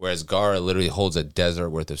 Whereas Gaara literally holds a desert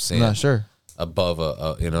worth of sand. I'm not sure.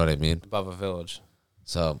 Above you know what I mean? Above a village.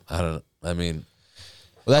 So I don't. I mean,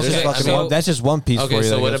 Well, that's Okay, just fucking so- one, that's just one piece for okay. you.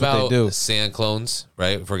 So like, what that's about they do. sand clones?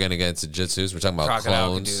 Right? If we're gonna get into jutsus, we're talking about Crocodile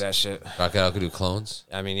clones. can do that shit. Crocodile can do clones.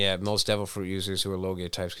 I mean, yeah, most Devil Fruit users who are Logia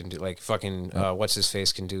types can do like fucking what's his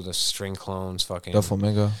face can do the string clones. Fucking The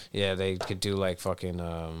Flamingo. yeah, they could do like fucking.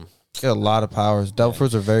 Get a lot of powers. Devil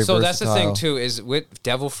fruits are very So versatile. that's the thing too is with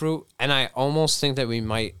Devil Fruit, and I almost think that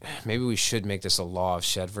maybe we should make this a law of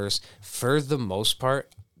Shedverse. For the most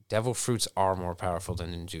part, Devil Fruits are more powerful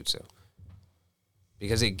than ninjutsu.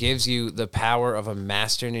 Because it gives you the power of a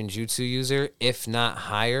master ninjutsu user, if not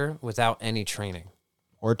higher, without any training.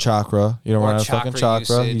 Or chakra. You don't Or run out of fucking chakra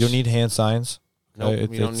chakra. You usage. don't need hand signs. Nope,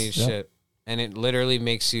 you don't need yeah. shit. And it literally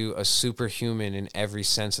makes you a superhuman in every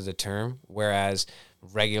sense of the term, whereas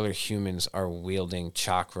regular humans are wielding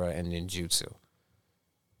chakra and ninjutsu.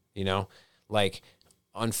 You know? Like,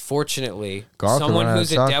 unfortunately, Gaara can someone run out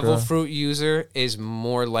who's of a chakra. Devil Fruit user is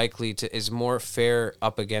more fair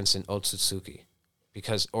up against an Otsutsuki.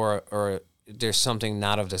 Because or there's something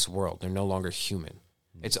not of this world. They're no longer human.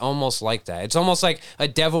 It's almost like that. It's almost like a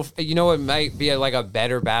devil. You know, it might be like a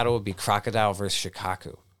better battle would be Crocodile versus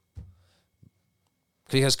Shikaku.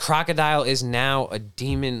 Because Crocodile is now a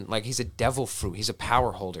demon, like he's a devil fruit. He's a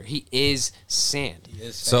power holder. He is sand.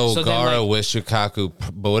 So Gaara with Shukaku,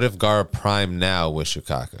 but what if Gaara Prime now with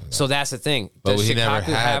Shukaku? So that's the thing. But Does he never Shukaku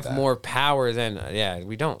had have that. more power than?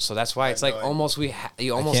 We don't. So that's why it's like almost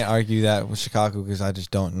you almost I can't argue that with Shukaku because I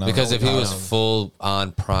just don't know. Because if he was full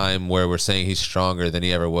on Prime, where we're saying he's stronger than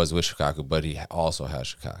he ever was with Shukaku, but he also has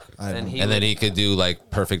Shukaku, and then he could do like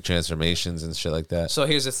perfect transformations and shit like that. So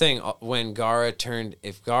here's the thing: when Gaara turned,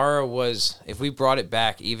 if we brought it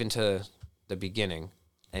back even to the beginning,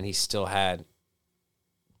 and he still had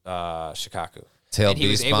Shukaku, Tailed and he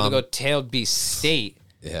was Beast able Bomb. to go Tailed Beast state,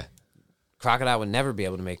 Yeah. Crocodile would never be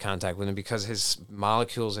able to make contact with him because his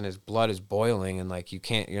molecules in his blood is boiling, and like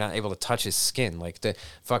you're not able to touch his skin. Like the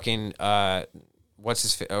fucking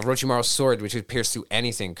Orochimaru's sword, which would pierce through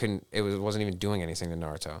anything, wasn't even doing anything to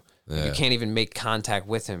Naruto. Yeah. You can't even make contact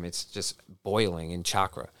with him. It's just boiling in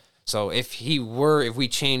chakra. So if we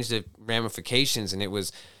changed the ramifications and it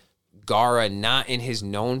was Gaara not in his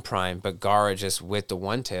known prime, but Gaara just with the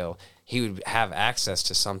one tail, he would have access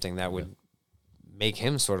to something that would make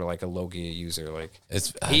him sort of like a Logia user. Like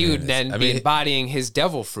he would then be embodying his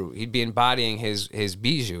devil fruit. He'd be embodying his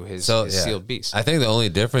bijou, his sealed beast. I think the only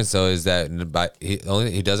difference though is that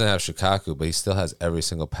he doesn't have Shukaku, but he still has every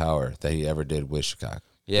single power that he ever did with Shukaku.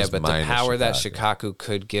 Yeah, but the power that Shukaku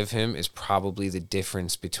could give him is probably the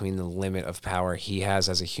difference between the limit of power he has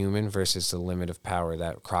as a human versus the limit of power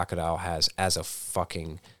that Crocodile has as a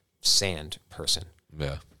fucking sand person.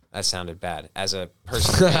 Yeah. That sounded bad. As a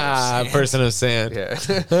person. Person of sand. Yeah.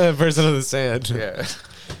 Person of the sand. Yeah.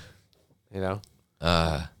 You know?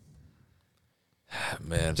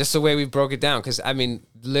 Man. Just the way we broke it down. Because, I mean,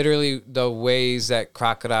 literally the ways that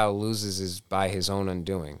Crocodile loses is by his own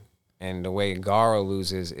undoing. And the way Gaara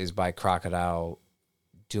loses is by Crocodile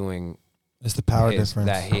doing it's the power difference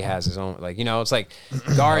that he has his own. Like, you know, it's like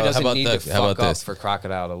Gaara doesn't need to fuck up for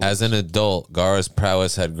Crocodile to lose. As an adult, Gaara's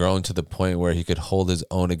prowess had grown to the point where he could hold his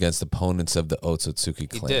own against opponents of the Otsutsuki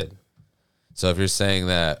clan. He did. So if you're saying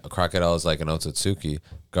that a Crocodile is like an Otsutsuki,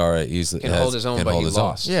 Gaara easily can hold his own, but he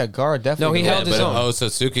lost. Yeah, Gaara definitely. No, he held his own.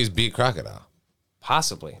 Otsutsuki's beat Crocodile.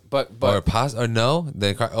 Possibly, but or no,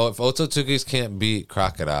 if Otsutsukis can't beat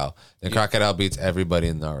Crocodile, then Crocodile beats everybody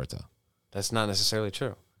in Naruto. That's not necessarily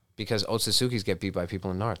true, because Otsutsukis get beat by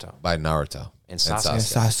people in Naruto, by Naruto and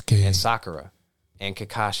Sasuke and Sakura and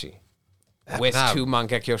Kakashi with 2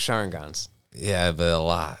 Mangekyo Sharingans. Yeah, but a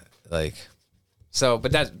lot like. So,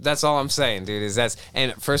 but that's all I'm saying, dude.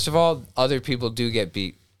 And first of all, other people do get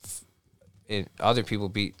beat. Other people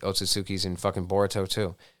beat Otsutsukis in fucking Boruto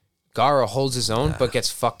too. Gaara holds his own, but gets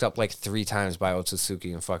fucked up like 3 times by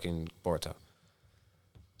Otsutsuki and fucking Boruto.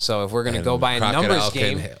 So if we're gonna go by a numbers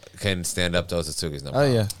game, can stand up to Otsutsuki's number. Oh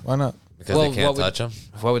yeah, why not? Because they can't touch him.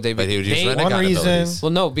 What would they be? But he would use Renegon one reason. abilities.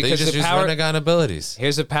 Well, no, because they just use Renegon abilities.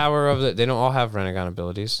 Here's the power of the. They don't all have Renegon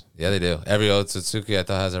abilities. Yeah, they do. Every Otsutsuki I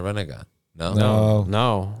thought has a Renegon. No.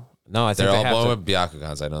 I think they're all born with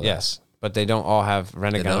Byakugans. I know that. Yes. But they don't all have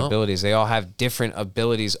Renegon abilities. They all have different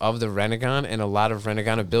abilities of the Renegon, and a lot of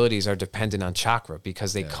Renegon abilities are dependent on chakra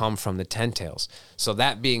because they come from the Ten Tails. So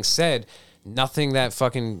that being said, nothing that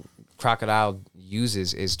fucking Crocodile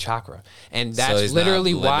uses is chakra. And that's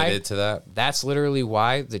literally why that's literally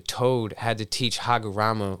why the Toad had to teach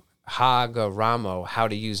Haguramo how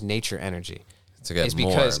to use nature energy. It's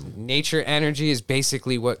because nature energy is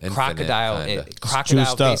basically what infinite, Crocodile is.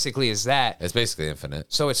 Crocodile basically is that. It's basically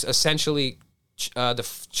infinite. So it's essentially the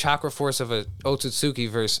chakra force of a Otsutsuki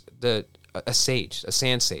versus a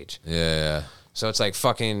sand sage. Yeah. So it's like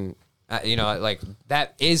fucking, like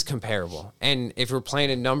that is comparable. And if we're playing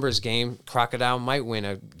a numbers game, Crocodile might win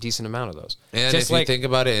a decent amount of those. And just if you think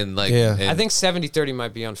about it in like... I think 70-30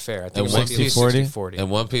 might be unfair. I think it might be 60-40. In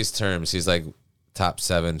One Piece terms, he's like... top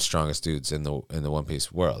 7 strongest dudes in the One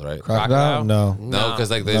Piece world, right? Crocodile? No,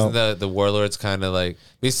 because like isn't the warlords kind of like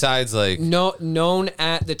besides like known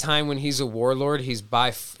at the time when he's a warlord, he's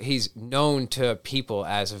known to people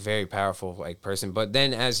as a very powerful like person. But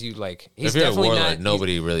then as you like, he's if you're definitely a warlord, not.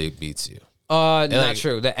 Nobody really beats you. Not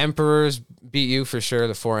true. The emperors beat you for sure.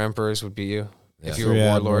 The 4 emperors would beat you if you were a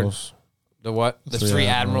warlord. Admirals. The what? The 3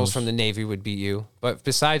 admirals from the navy would beat you. But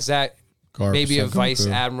besides that, maybe a vice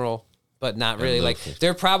admiral. But not really. Like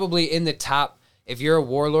they're probably in the top. If you're a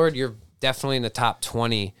warlord, you're definitely in the top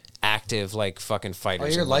 20 active like fucking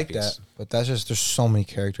fighters. Oh, you're like that. But that's just there's so many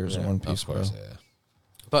characters in One Piece, bro. Yeah.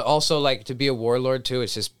 But also like to be a warlord too,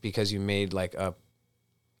 it's just because you made like a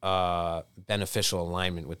beneficial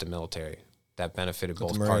alignment with the military that benefited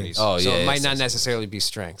both parties. Oh, so yeah, it might not necessarily be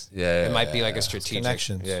strength. Yeah, it might be like a strategic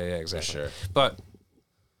connections. Yeah, exactly. For sure. But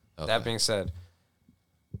that being said,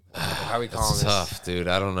 How are we calling this? Tough, dude.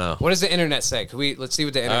 I don't know. What does the internet say? Let's see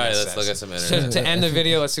what the internet says. All right, let's look at some internet. To end the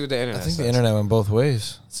video, let's see what the internet says. I think the internet went both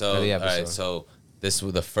ways. So, all right, so this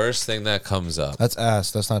was the first thing that comes up. That's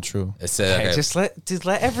ass. That's not true. It said, okay, just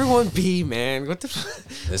let everyone be, man. What the?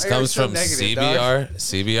 This comes from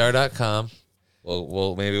CBR.com.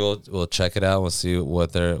 We'll check it out. We'll see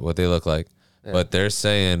what they look like. Yeah. But they're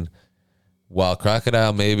saying, while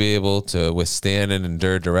Crocodile may be able to withstand and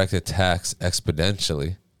endure direct attacks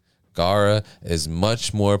exponentially, Gaara is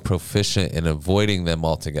much more proficient in avoiding them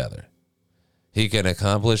altogether. He can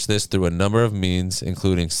accomplish this through a number of means,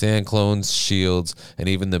 including sand clones, shields, and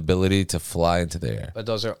even the ability to fly into the air. But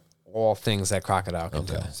those are all things that Crocodile can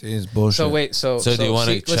do. See, it's bullshit. So wait, so do you want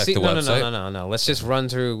to check the website? No. Let's just run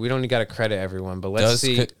through. We don't got to credit everyone, but let's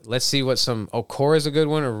see what some. Quora is a good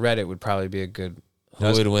one, or Reddit would probably be a good. Who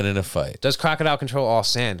would win in a fight? Does Crocodile control all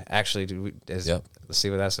sand? Actually, yep. Let's see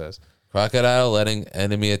what that says. Crocodile letting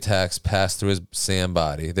enemy attacks pass through his sand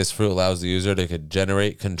body. This fruit allows the user to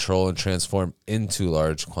generate, control, and transform into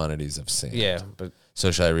large quantities of sand. Yeah, but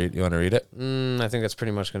so should I read? You want to read it? I think that's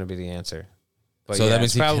pretty much going to be the answer. But so that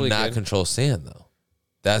means he cannot control sand, though.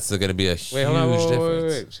 That's going to be a huge difference.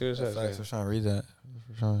 Wait. See what it says. I'm trying to read that.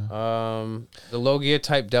 The Logia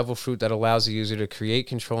type devil fruit that allows the user to create,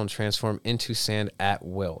 control, and transform into sand at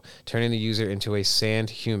will, turning the user into a sand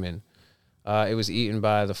human. It was eaten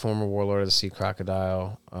by the former warlord of the sea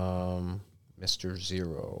crocodile, Mr.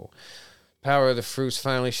 Zero. Power of the fruits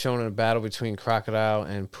finally shown in a battle between Crocodile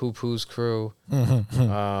and Poo Poo's crew.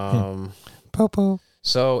 Poo.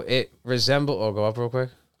 So it resembled. Oh, go up real quick.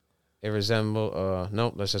 It resembled.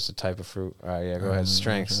 Nope, that's just a type of fruit. All right, yeah, go ahead.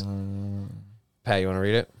 Strengths. Pat, you want to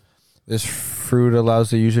read it? This fruit allows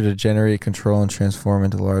the user to generate, control, and transform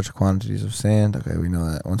into large quantities of sand. Okay, we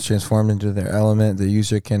know that. Once transformed into their element, the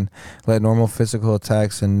user can let normal physical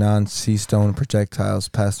attacks and non-sea stone projectiles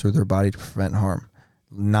pass through their body to prevent harm.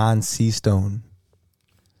 Non-sea stone.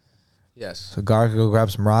 Yes. So Gaara could go grab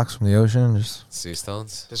some rocks from the ocean and just... Sea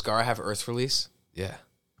stones? Does Gaara have earth release? Yeah.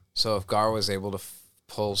 So if Gaara was able to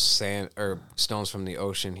pull sand or stones from the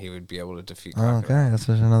ocean, he would be able to defeat Crocodile. Okay, that's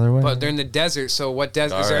just another way. But they're in the desert, so what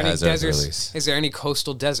desert? Is there any deserts? Is there any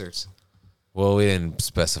coastal deserts? Well, we didn't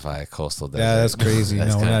specify a coastal desert. Yeah, that's crazy.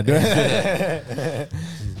 No, we're not doing it.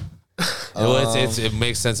 It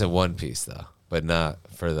makes sense in One Piece, though, but not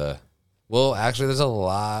for the... Well, actually, there's a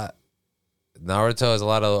lot... Naruto has a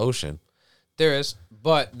lot of ocean. There is.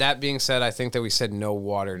 But that being said, I think that we said no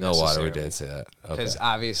water necessarily. No water, we did say that. Because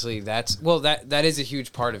obviously that is a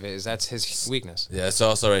huge part of it, is that's his weakness. Yeah, it's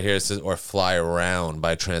also right here, it says, or fly around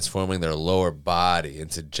by transforming their lower body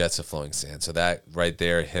into jets of flowing sand. So that right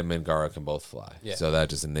there, him and Gaara can both fly. Yeah. So that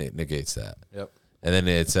just negates that. Yep. And then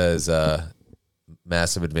it says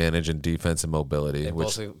massive advantage in defense and mobility,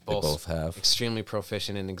 which they both have. Extremely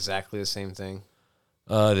proficient in exactly the same thing.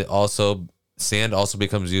 Sand also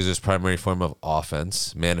becomes user's primary form of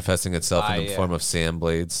offense, manifesting itself in the form of sand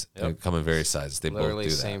blades. Yep. They come in various sizes. They literally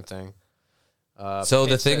both do that. Same thing. So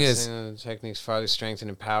the thing is, techniques farther strengthen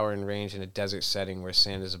in power and range in a desert setting where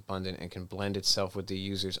sand is abundant and can blend itself with the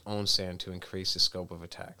user's own sand to increase the scope of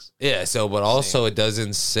attacks. Yeah. So, but also it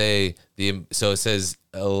doesn't say the. So it says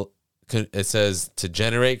to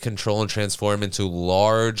generate, control, and transform into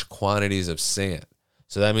large quantities of sand.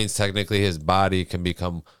 So that means technically his body can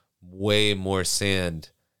become way more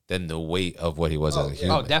sand than the weight of what he was as a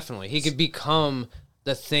human. Oh, definitely. He could become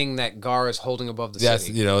the thing that Gaara is holding above the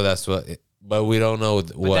city. That's what... But we don't know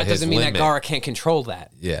what that doesn't mean that Gaara can't control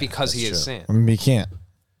that because he is sand. I mean, he can't.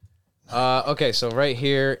 Okay, so right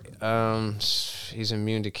here, he's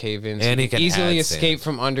immune to cave-ins. And he can easily escape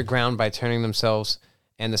from underground by turning themselves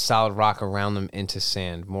and the solid rock around them into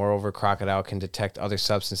sand. Moreover, Crocodile can detect other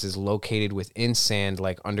substances located within sand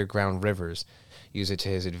like underground rivers. Use it to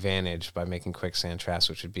his advantage by making quicksand traps,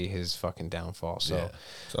 which would be his fucking downfall. So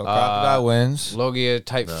Crocodile wins. Logia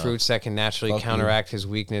type fruits that can naturally counteract his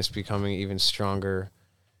weakness, becoming even stronger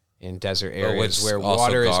in desert areas where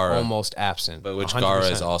water is almost absent. But which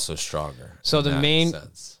Gaara is also stronger. So the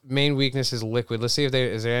main weakness is liquid. Let's see if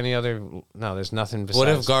is there any other. No, there's nothing besides. What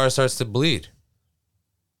if Gaara starts to bleed?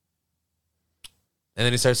 And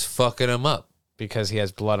then he starts fucking him up. Because he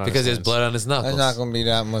has blood on his knuckles. There's not going to be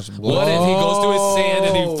that much blood. What if he goes to his sand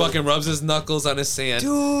and he fucking rubs his knuckles on his sand?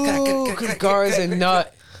 Dude, Gaara's a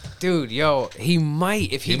nut. Dude, yo, he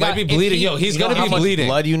might. If he might be bleeding. He's going to be bleeding.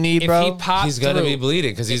 Blood you need, bro? He's going to be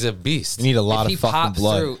bleeding because he's a beast. You need a lot of fucking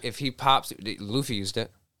blood. If he pops, Luffy used it.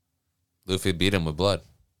 Luffy beat him with blood.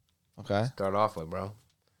 Okay. Start off with, bro.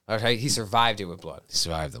 Okay, he survived it with blood. He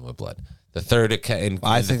survived them with blood. The third I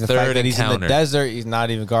think the fact that he's in the desert, he's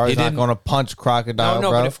not even Gaara's not going to punch Crocodile. No,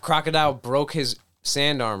 but if Crocodile broke his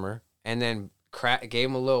sand armor and then gave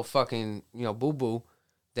him a little fucking, boo boo,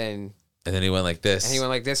 then. And then he went like this. And he went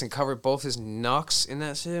like this and covered both his knucks in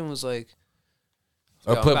that shit and was like.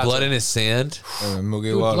 Or put blood in his sand. Dude,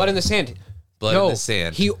 blood in the sand. Blood in the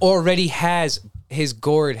sand. He already has his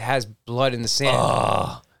gourd has blood in the sand.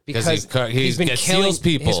 Oh, because he's been killing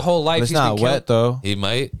people his whole life. But it's not wet though. He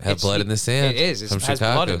might have blood in the sand. It is. It from has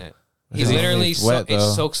Chicago. blood in it. He literally it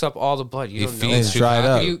soaks up all the blood. You don't know. It's dried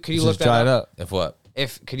up. Could you look that up? If what?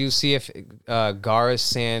 Could you see if Gaara's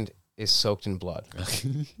sand is soaked in blood?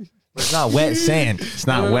 It's not wet sand. It's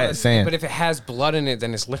not wet sand. But if it has blood in it,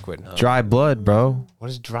 then it's liquid. Dry blood, bro. What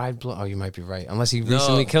is dried blood? Oh, you might be right. Unless he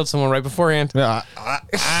recently killed someone right beforehand.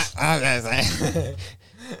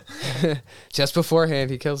 Just beforehand,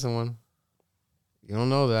 he killed someone. You don't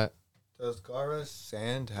know that. Does Gaara's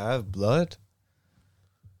sand have blood?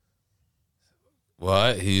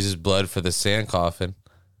 What? He uses blood for the sand coffin.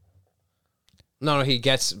 No, he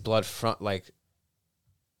gets blood from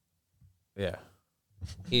yeah.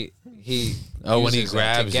 He when he uses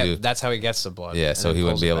grabs you. That's how he gets the blood. Yeah, so and he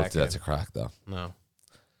pulls wouldn't be it able back to do that in. to Croc though. No.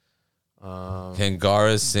 Can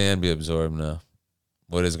Gaara's sand be absorbed? No.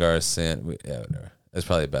 What is Gaara's sand? Whatever. That's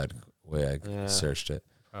probably a bad way I searched it.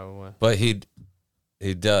 Probably. But he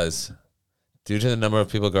does. Due to the number of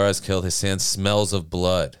people Gaara's killed, his sand smells of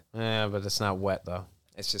blood. Yeah, but it's not wet though.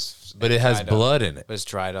 It's just. But it has blood in it. But it's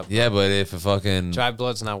dried up. Yeah, but if it fucking Dried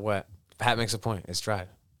blood's not wet. Pat makes a point. It's dried.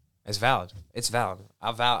 It's valid. It's valid.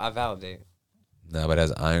 I validate it. no, but it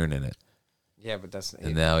has iron in it. Yeah, but that's.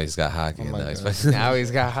 And now he's got hockey. and Now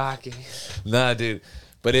he's got hockey. Nah, dude.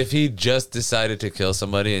 But if he just decided to kill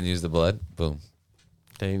somebody and use the blood, boom.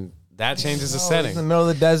 Then that changes the It's setting. in the middle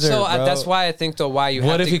of the desert. So bro. that's why I think though why you.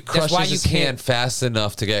 What have if to, he that's why crushes you his can't- hand fast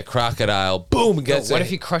enough to get Crocodile? Boom, gets What it.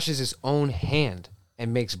 if he crushes his own hand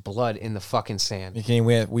and makes blood in the fucking sand?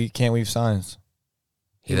 we can't weave signs.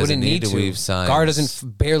 He doesn't wouldn't need to weave signs. Gaara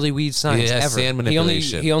doesn't barely weave signs He has ever. sand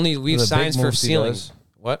manipulation. He only weaves For the big signs for moves he sealing. does.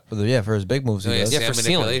 What? For his big moves, he Oh, yeah, does. sand for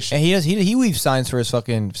sealing. manipulation. And he weaves signs for his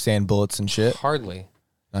fucking sand bullets and shit. Hardly.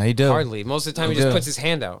 No, he do. Hardly. Most of the time he He just do. puts his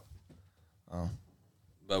hand out.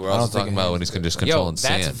 But we're I don't also think talking it about has when he's just Yo, controlling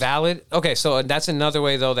that's sand. valid. Okay, so that's another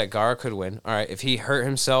way though that Gaara could win. All right, if he hurt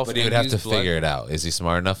himself, But he and would have to used blood- figure it out. Is he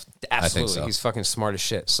smart enough? Absolutely, I think so. he's fucking smart as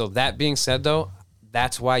shit. So that being said, though,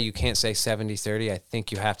 that's why you can't say 70-30. I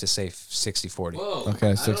think you have to say 60-40.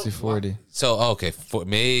 Okay, 60-40. So, okay,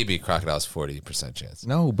 maybe Crocodile's 40% chance.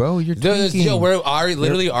 No, bro, you're tweaking. Yo, we're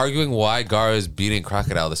literally arguing why Gaara is beating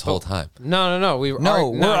Crocodile this whole time. No.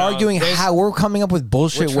 We're arguing how we're coming up with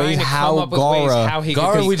bullshit ways how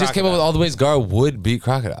Gaara, We just came up with all the ways Gaara would beat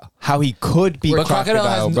Crocodile. how he could beat But Crocodile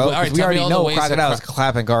Crocodile, has- bro. all right, 'cause we tell me already all the know ways that Crocodile's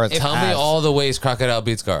clapping Gaara's Tell me ass. all the ways Crocodile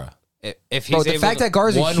beats Gaara. If he's Bro, the able fact to, that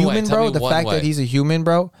Gaara's a One way. human, Tell bro, me the one fact way. that he's a human,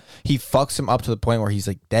 bro, he fucks him up to the point where he's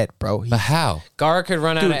like dead, bro. But how? Gaara could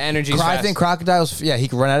run out of energy. I think Crocodile's, he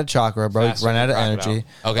could run out of chakra, bro. He Faster could run out of than Crocodile. energy.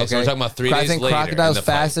 Okay, so we're talking about 3 I days think later. Crocodile's in the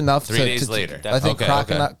fast fight. enough 3 to. days to- later. I think Okay.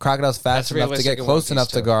 Crocodile's fast That's enough to realistic get in close One enough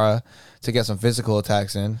Piece, to too. Gaara to get some physical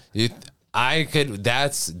attacks in. I could.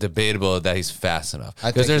 That's debatable that he's fast enough I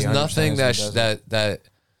because think there's he nothing understands that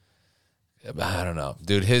I don't know,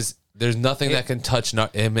 dude. There's nothing that can touch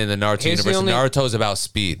him in the Naruto Here's the universe. only- Naruto's about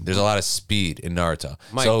speed. There's a lot of speed in Naruto.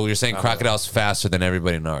 Mike, so you're saying Crocodile's faster than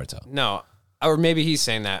everybody in Naruto? No. Or maybe he's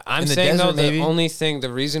saying that. I'm In the saying, though, desert, maybe?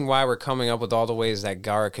 the reason why we're coming up with all the ways that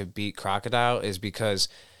Gaara could beat Crocodile is because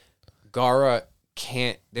Gaara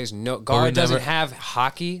can't, Gaara doesn't never- have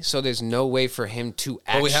hockey, so there's no way for him to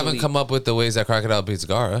actually. But we haven't come up with the ways that Crocodile beats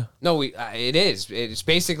Gaara. No, it is. It's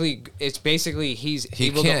basically he's He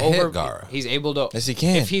able can't to hit Gaara. He's able to. Yes, he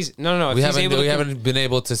can. If he's no. If We he's haven't able to, been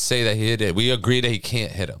able to say that he hit it. We agree that he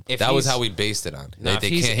can't hit him. If That was he's- how we based it on. Now, They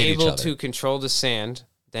if he's can't hit each able other. to control the sand,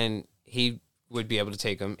 then he would be able to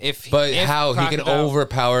take him. But if how he can Crocodile-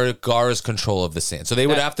 overpower Gaara's control of the sand? So they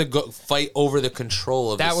would have to go fight over the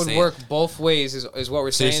control of the that sand. would work both ways. Is what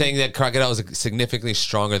we're So saying. you're saying that Crocodile is significantly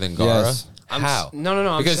stronger than Gaara? Yes. How? No.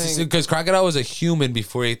 I'm saying- Because Crocodile was a human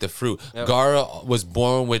before he ate the fruit. Yep. Gaara was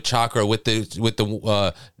born with chakra with the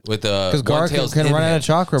Because Gaara can run out of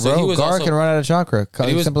chakra, So bro. he was Gaara also- can run out of chakra.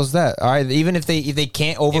 he was- Simple as that. All right. Even if they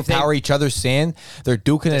can't overpower each other's sand, they're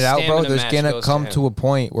duking it out, bro. stamina There's match gonna goes come to to a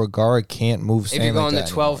point where Gaara can't move if sand you're going like to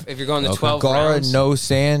that 12, anymore. if you're going to Okay. 12 Gaara rounds, no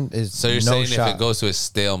sand is So you're no saying shot. if it goes to a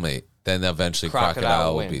stalemate, then eventually Crocodile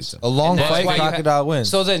will wins. beat him. A long And that's fight, why you Crocodile wins.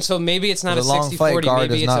 So maybe it's not a With a long 60-40, fight, Gaara maybe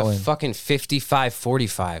does it's not a win. fucking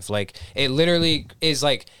 55-45. Like, it literally is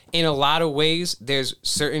like, in a lot of ways, there's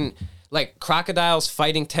certain, like, Crocodile's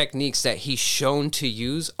fighting techniques that he's shown to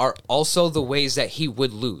use are also the ways that he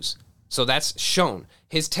would lose. So that's shown.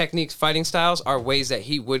 his techniques, fighting styles are ways that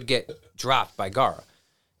he would get dropped by Gaara.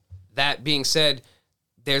 That being said,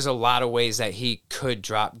 there's a lot of ways that he could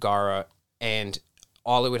drop Gaara, and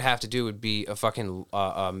all it would have to do would be a fucking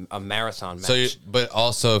a marathon match. So, but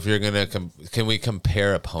also, if you're gonna, can we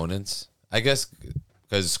compare opponents? I guess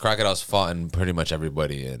because Crocodile's fought in pretty much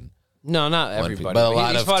everybody in. No, not everybody, but a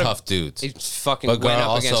lot of tough dudes. He fucking went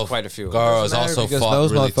up against quite a few. Gaara's also because fought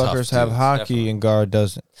those really tough motherfuckers have dudes. hockey Definitely. and Gaara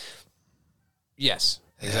doesn't. Yes,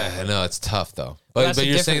 exactly. I know it's tough though. Well, But that's the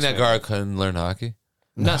you're saying that difference, Gaara couldn't learn hockey?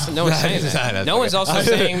 No one's saying that. No one's also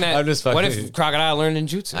saying that. I'm just What fucking- if Crocodile learned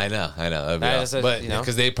ninjutsu? I know. That'd be That awesome. is a- But you know.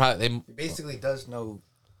 because they probably He basically does know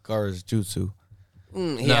Gaara's jutsu.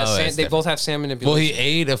 They both have salmon manipulation. well, he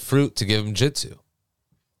ate a fruit to give him jitsu,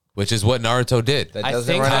 which is what Naruto did. That I doesn't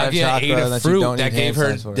think run out of Kaguya chakra ate a unless you fruit don't that eat gave hand her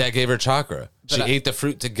signs for it. that gave her chakra. She But ate the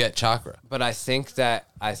fruit to get chakra. But I think that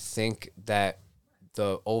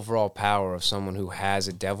the overall power of someone who has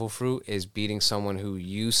a devil fruit is beating someone who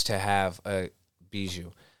used to have a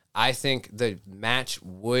bijou. I think the match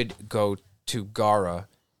would go to Gaara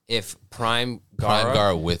if Prime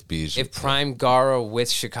Gaara with Bijou. if Prime Gaara with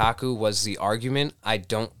Shikaku was the argument. I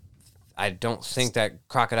don't think that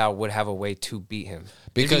Crocodile would have a way to beat him.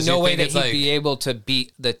 Because There'd be no you way think that it's he'd like- be able to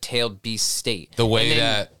beat the tailed beast state. the way And then-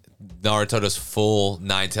 that Naruto does full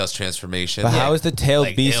Nine Tails transformation. But how is the tailed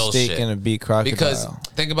like beast ill state shit. going to beat Crocodile? Because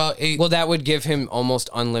think about eight. Well, that would give him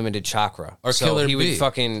almost unlimited chakra. Or so Killer he Bee.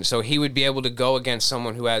 would he would be able to go against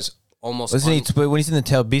someone who has almost but when he's in the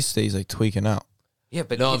tailed beast state, he's like tweaking out. yeah,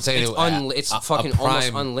 but no, I'm it's, saying it's fucking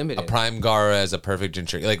almost unlimited. A Prime Gaara as a perfect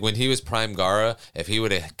Jinchuriki. Like when he was Prime Gaara, if he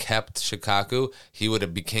would have kept Shikaku, he would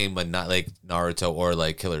have became not like Naruto or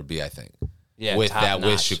like Killer Bee, I think. Yeah, with top that with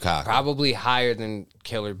notch. Shikaku. Probably higher than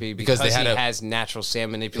Killer Bee because they had he a- has natural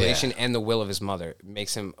sand manipulation and the will of his mother. It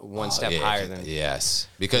makes him one step higher than yes,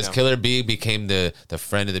 because you know. Killer Bee became the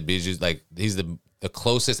friend of the Bijus. Like he's the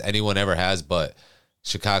closest anyone ever has. But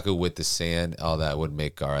Shikaku with the sand, all that would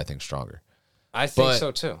make Gaara, I think, stronger. I think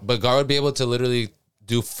so too. But Gaara would be able to literally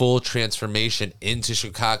do full transformation into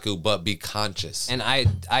Shikaku, but be conscious. And I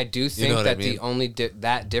do think what I that mean? the only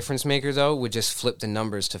that difference maker though would just flip the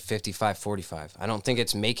numbers to 55-45. I don't think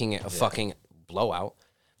it's making it a fucking blowout.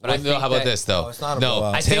 But I think how about that- this though? it's not a no,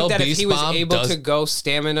 blowout. I think Tail that if Beast he was Bomb able does- to go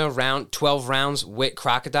stamina round 12 rounds with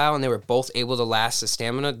Crocodile and they were both able to last the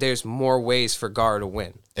stamina, there's more ways for Gaara to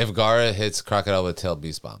win. if Gaara hits Crocodile with Tail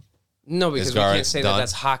Beast Bomb. No, because we Gaara can't say done? that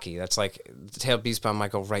that's hockey. That's like the tail beast bomb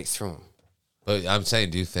might go right through him. But I'm saying,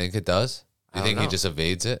 do you think it does? Do you I think don't he know. just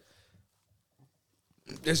evades it?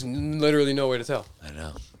 There's literally no way to tell. I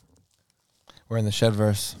know. We're in the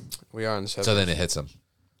Shedverse. We are on the show. So then it hits him.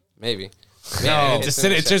 Maybe. No,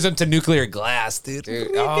 Maybe it turns him to nuclear glass, dude.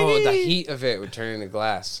 Dude, oh, the heat of it would turn into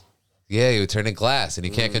glass. Yeah, he would turn to glass, and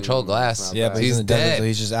he can't control glass. Yeah, but he's in the desert, so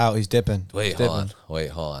he's just out. He's dipping. Wait, He's hold dipping. on. Wait,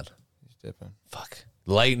 hold on. He's dipping. Fuck.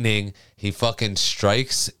 Lightning. He fucking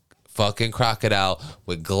strikes fucking Crocodile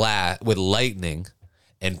with lightning,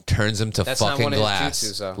 and turns him to That's not fucking one of his glass.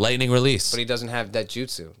 jutsus, though. Lightning release. But he doesn't have that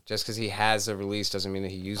jutsu. Just because he has a release doesn't mean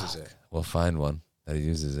that he uses it. We'll find one that he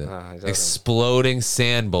uses it. No, he doesn't. Exploding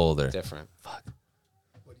sand boulder. Different. Fuck.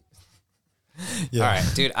 All right,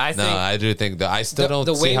 dude. I No, think I do think that. I still The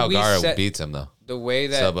don't see way how we Gaara set- beats him though. the way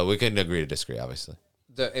that So, but we can agree to disagree, obviously.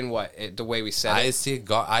 the way we said I it. see.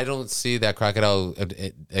 I don't see that Crocodile.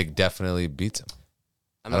 It definitely beats him.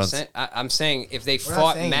 I'm saying if they not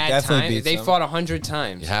fought saying he mad definitely times, if beats they him. fought 100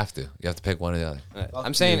 times. You have to. You have to pick one or the other.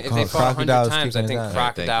 I'm saying you. if they fought 100 Crocodile's times, I keeping think it down.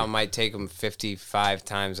 Crocodile Thank you. might take him 55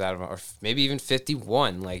 times out of, or maybe even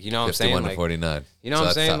 51. Like, you know what I'm saying? 51 to Like, 49. you know what I'm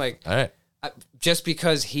that's saying? tough. Like- all right. just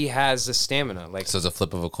because he has the stamina. Like, So it's a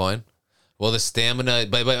flip of a coin. Well, the stamina,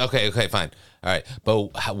 but okay, fine, all right.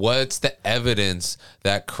 But what's the evidence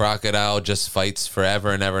that Crocodile just fights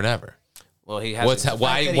forever and ever and ever? well, he has.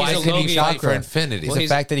 Why that why he's can a he Logi fight for chakra. infinity? It's Well, the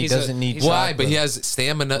fact that he he's a- doesn't need he's- Why? chakra. But he has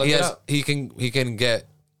stamina. Look He it has. up. He can get.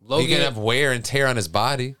 Logi- he can have wear and tear on his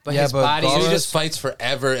body. But Yeah, his but body So he Gaara's- just fights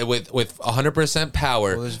forever with 100%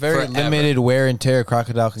 power. Well, there's very forever. limited wear and tear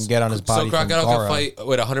Crocodile can get on his body. So Crocodile from can Gaara. fight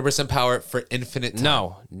with 100% power for infinite time.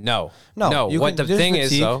 No. you What can- the there's thing is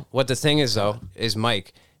fatigue. though, is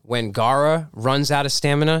Mike. When Gaara runs out of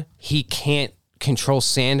stamina, he can't control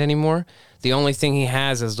sand anymore. The only thing he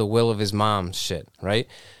has is the will of his mom's shit, right?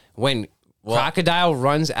 When Crocodile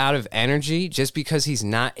runs out of energy, just because he's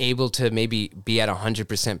not able to maybe be at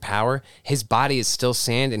 100% power, his body is still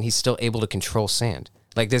sand and he's still able to control sand.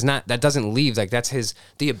 Like that doesn't leave. Like that's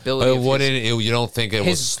the ability. But you don't think it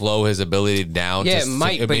will slow his ability down? Yeah, it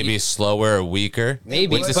might. Maybe slower or weaker.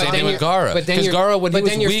 Maybe. It's the same thing with Gaara. But then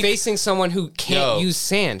you're weak, facing someone who can't use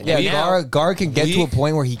sand. Yeah, Gaara can get to a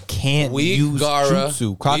point where he can't use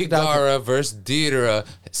jutsu. Gaara versus Deidara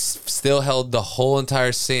still held the whole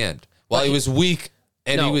entire sand while he was weak.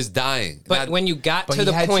 And he was dying. But when you got to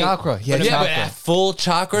the point... Chakra. He had chakra. But at full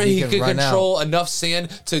chakra, he could control enough sand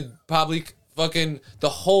to probably fucking the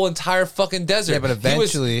whole entire fucking desert. Yeah, but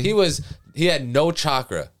eventually... He had no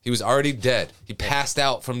chakra. He was already dead. He passed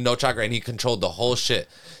out from no chakra, and he controlled the whole shit.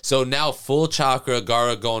 So now full chakra,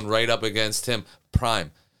 Gaara going right up against him, prime.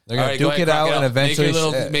 They're going to duke it out, and eventually...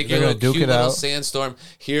 Make your little cute little sandstorm.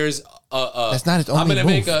 Here's That's not his only move. I'm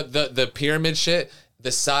going to make the pyramid shit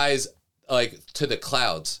the size... like to the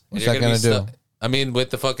clouds. What's that gonna do? I mean,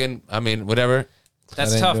 with the fucking, whatever.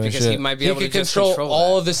 That's tough because he might be able to control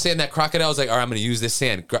all of the sand. That Crocodile's like, all right, I'm going to use this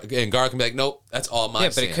sand. And Gaara can be like, nope, that's all my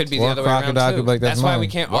sand. Yeah, but it could be the other way around too. Like, that's why we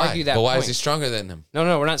can't argue that. But why point. is he stronger than him?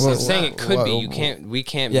 No, we're not saying it could be. We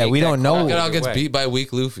can't. Yeah, we don't know. Crocodile gets beat by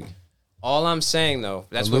weak Luffy. All I'm saying though,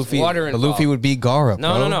 that's with Luffy, water involved. But Luffy would beat Gaara.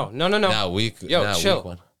 No. Now weak. Yo, chill.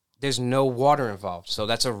 Weak There's no water involved, so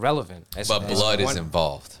that's irrelevant. But blood is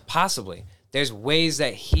involved. Possibly. There's ways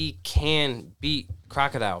that he can beat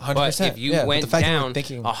Crocodile. 100%. But if you went down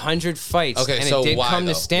 100 fights and it did come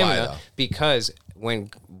to stamina, because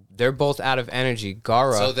when they're both out of energy,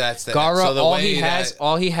 Gaara,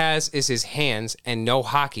 all he has is his hands and no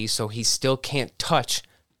haki, so he still can't touch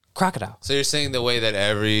Crocodile. So you're saying the way that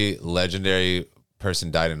every legendary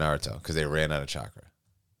person died in Naruto because they ran out of chakra.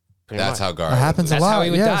 That's how Gaara happens a lot. That's how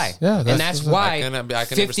he would die. Yeah, and that's why I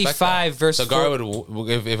can 55 versus... So Gaara would,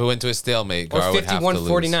 if it went to a stalemate, Gaara would have to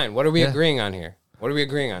lose. 51-49. What are we agreeing on here?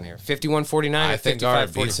 51-49 I or think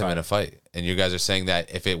Gaara beats him in a fight. And you guys are saying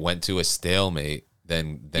that if it went to a stalemate,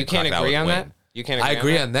 then you can't agree on that? You can't agree I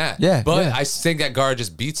agree on that. Yeah. But I think that Gaara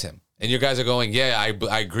just beats him. And you guys are going, I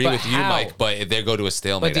agree with you, Mike, but if they go to a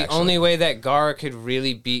stalemate, But the only way that Gaara could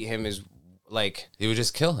really beat him is like... He would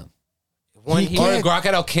just kill him.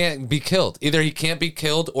 Crocodile can't be killed. Either he can't be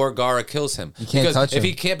killed or Gaara kills him. You can't touch him. If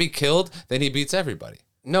he can't be killed, then he beats everybody.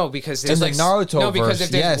 No, because there's like Naruto. No, because if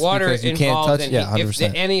there's water involved,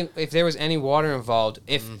 then if there was any water involved,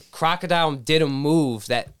 if Crocodile did a move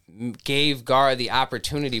that gave Gaara the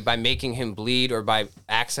opportunity by making him bleed or by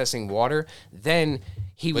accessing water, then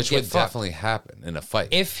he would get fucked. Definitely happen in a fight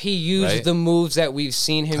if he used the moves that we've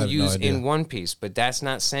seen him use in One Piece. But that's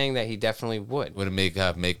not saying that he definitely would. Would it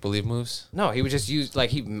make believe moves? No, he would just use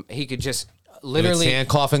he could just literally sand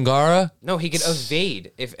coffin Gaara. No, he could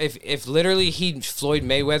evade. If literally he Floyd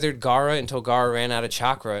Mayweathered Gaara until Gaara ran out of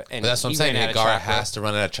chakra, and that's what I'm saying. Gaara has to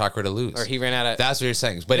run out of chakra to lose, or he ran out of. That's what you're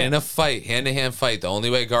saying. But in a fight, hand-to-hand fight, the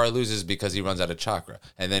only way Gaara loses is because he runs out of chakra,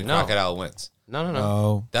 and then Crocodile wins.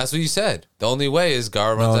 No. That's what you said. The only way is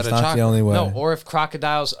Gaara runs out of chakra. The only way. No, or if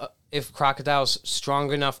Crocodile's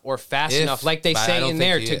strong enough or fast enough, like they say in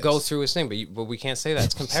there, to go through his thing. But we can't say that.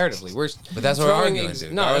 It's comparatively. But that's what we're arguing.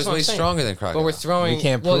 No, Gaara's way stronger than Crocodile. But we're throwing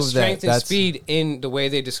strength and that's... speed in the way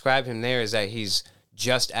they describe him there is that he's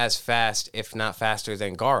just as fast, if not faster,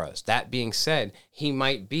 than Gaara's. That being said, he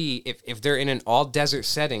might be, if they're in an all-desert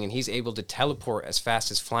setting and he's able to teleport as fast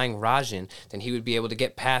as flying Rajin, then he would be able to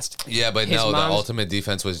get past the ultimate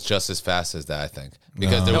defense was just as fast as that, I think.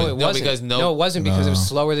 Because it wasn't because it was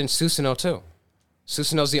slower than Susanoo, too.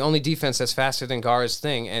 Susanoo's the only defense that's faster than Gaara's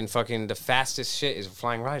thing, and fucking the fastest shit is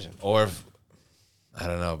flying Rajin. Or, I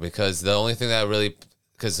don't know, because the only thing that really...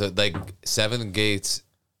 Because, 7 gates...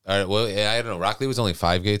 I don't know. Rock Lee was only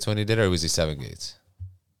 5 gates when he did it, or was he 7 gates?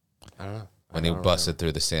 I don't know. When he busted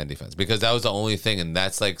through the sand defense. Because that was the only thing, and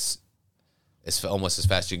that's it's almost as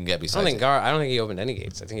fast as you can get besides I don't think he opened any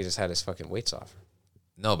gates. I think he just had his fucking weights off.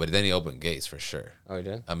 No, but then he opened gates for sure. Oh, he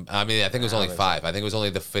did? I think it was only 5. I think it was only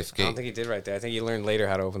the 5th gate. I don't think he did right there. I think he learned later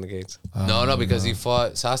how to open the gates. No, because he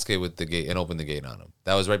fought Sasuke with the gate and opened the gate on him.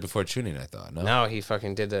 That was right before Chunin, I thought. No, he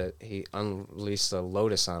fucking he unleashed the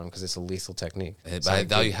Lotus on him because it's a lethal technique. But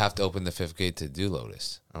now you have to open the 5th gate to do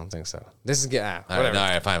Lotus. I don't think so. This is whatever. All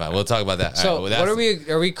right, fine. We'll talk about that. So what are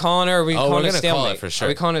we calling it? Are we calling it stalemate? Call it for sure. Are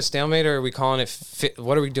we calling it stalemate or are we calling it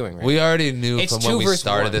what are we doing right We already knew from when we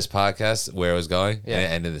started 1. this podcast where it was going, and it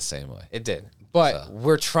ended the same way. It did. But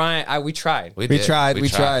we're trying. We tried. We tried.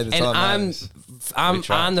 And I'm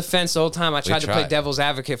on the fence the whole time. I tried to play devil's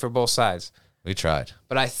advocate for both sides. We tried.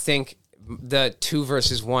 But I think the 2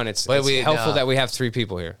 versus 1, it's helpful that we have 3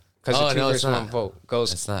 people here. Because the 2 versus 1 vote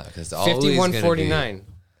goes. It's not. 51-49.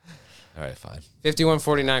 All right, fine.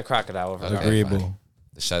 51-49 Crocodile over there. Agreeable.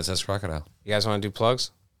 The Shad says Crocodile. You guys want to do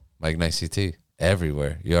plugs? Mike Nice CT.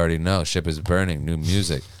 everywhere. You already know. Ship is burning. New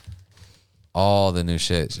music. All the new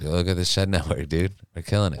shit. Look at the Shed Network, dude. We're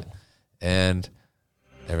killing it. And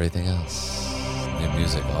everything else. New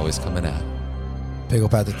music always coming out. Pickle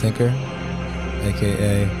Pat the Thinker,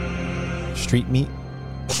 a.k.a. Street Meat.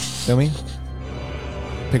 Feel me?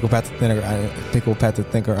 Pickle Pat the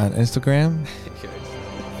Thinker on Instagram.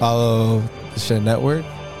 Follow the Shed Network.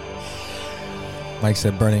 Mike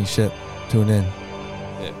said burning ship. Tune in.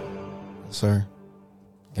 Yeah. Sir.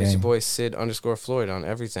 It's your boy Sid_Floyd on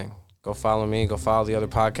everything. Go follow me. Go follow the other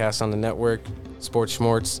podcasts on the network. Sports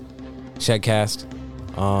Schmorts, Shedcast.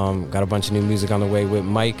 Got a bunch of new music on the way with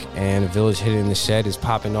Mike, and Village Hidden in the Shed is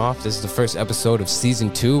popping off. This is the first episode of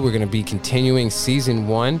season 2. We're going to be continuing season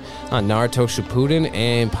 1 on Naruto Shippuden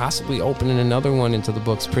and possibly opening another one into the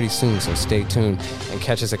books pretty soon. So stay tuned and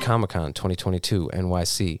catch us at Comic-Con 2022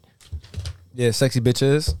 NYC. Yeah, sexy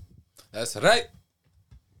bitches. That's right.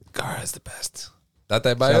 Gaara's the best. Date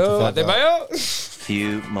Shout bio. out to Fat Bio.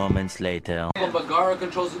 Few moments later. But Gaara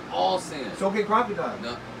controls all sand. So can Crocodile.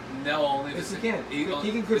 No, only Yes, the he can. sand.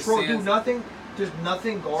 He can control, do nothing. There's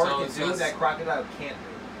nothing Gaara So can it's do just- that Crocodile can't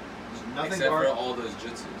do. There's nothing Except for Gaara, all those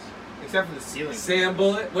jutsus. except for the ceiling. Sand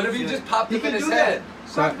bullet. What if he just popped He him in can his do head? that.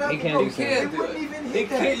 So Crocodile he can't bro, do He sand. can't It do wouldn't it. even He hit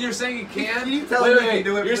can't. that. You're saying he can? Can you tell him he can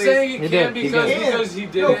do it, You're please? saying he He can did, he because did. because he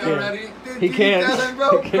did No, it he already? Dude, He can can't. you tell him,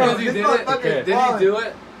 bro? Because he This did it. motherfucker Did he do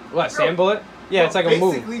it? What, sand bullet? Yeah, it's like a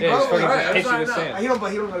move. Basically, Yeah, it's bro. fucking Alright, just hits you that's with fine, sand. He don't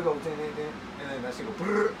gotta go ding, ding, ding, and then that shit go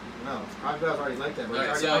brrr. No, Crocodile's already like that, bro. Right,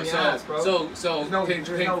 He's already on your ass, bro. so There's no- can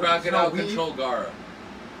there's no Crocodile weed. control Gaara?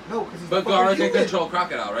 No, because he's But a fucking Gaara can human. control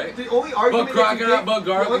Crocodile, right? The only argument But Crocodile- that you think, but Gaara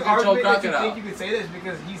the only can control argument that Crocodile. you think you can say this is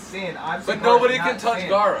because he's saying I'm. But nobody can touch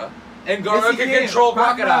Gaara. And Gaara Yes, he can can. control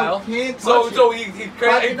Crocodile Crocodile. can't So touch so it. he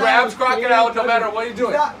Crocodile grabs Crocodile can't no touch matter it. what he's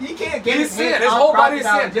doing. He can't get He's his sand. hands His on whole body's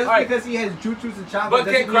Crocodile sand. just Alright. because he has jutsus and chakras. But can doesn't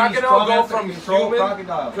mean he's Crocodile strong go enough to from control human?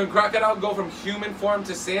 Crocodile. Can Crocodile go from human form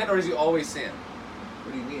to sand, or is he always sand?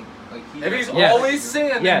 What do you mean? Like If he's Yes. always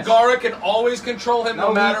sand, Yes. then Gaara can always control him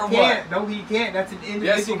no matter he what. can't. No, he can't. That's an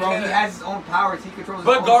individual, Yes, he bro. can. He has his own powers. He controls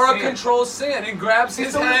But his own Gaara sand. controls sand and grabs And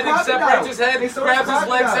his so does head and Crocodile. separates his head, And so grabs does his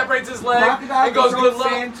leg, Crocodile. separates his leg, Crocodile and goes controls good luck.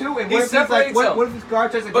 sand too. And He what if he's like, separates him. what if his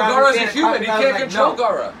guard tries to But grab Gaara's his a sand? human. He Crocodile's can't like, control no.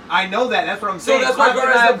 Gaara. I know that. That's what I'm So saying. that's why Gaara has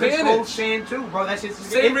Crocodile advantage. controls sand too, bro. That's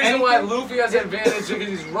just Same reason why Luffy has an advantage because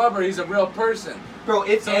he's rubber. He's a real person. Bro,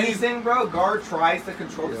 if So he's- anything, bro, Gaara tries to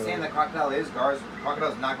control the sand that Crocodile is.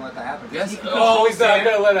 Crocodile's not gonna let that happen. Yes. He can Oh, control he's not sand.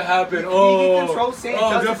 gonna let it happen. He Oh, can control sand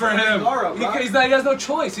oh, just good as for much as him. Gaara, bro. He has no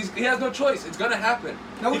choice. He has no choice. It's gonna happen.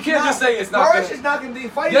 No, you it's can't not. just say it's not Gaara's gonna. just not gonna be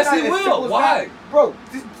fighting. Yes, that. he It's will. simple as Why? that. Bro,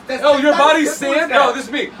 that's Oh, your not as body's simple as sand? that. No, this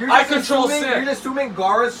is me. You're I just control assuming, sand. You're just assuming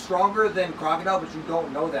Gaara's stronger than Crocodile, but you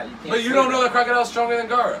don't know that. You can't. But you say don't know that Crocodile's stronger than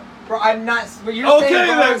Gaara. Bro, I'm not. But you're Okay saying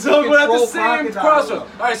then, Gaara so can we're at the control same Crocodile, crossroads.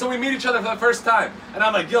 bro. Alright, so we meet each other for the first time, and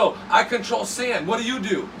I'm like, yo, I control sand. What do you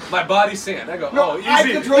do? My body's sand. I go, No, oh, easy, I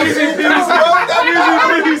control easy sand too, peasy. bro. That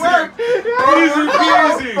Easy doesn't peasy.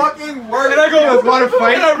 Easy peasy. fucking work. And I go, wanna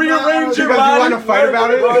fight? and I rearrange your Because you body. wanna fight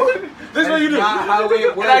about it? This is what you do. That's not how it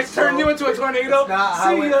And I works, turn bro. you into a tornado. It's not how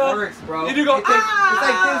See it ya. works, bro. And you go, It's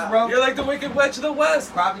like this, bro. You're like the Wicked Witch of the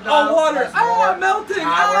West. Crocodile Oh, water. has more Melting.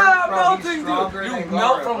 power, bro. He's Melting, stronger dude. than You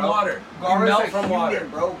melt Gaara, from bro. water. You Gaara's melt a from human, water.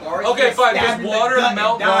 bro. Gaara's Okay, gonna fine. stab Does in the water gut and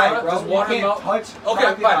melt die, Gaara? bro. Does You water can't melt? touch Okay,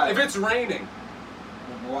 Crocodile. fine. If it's raining,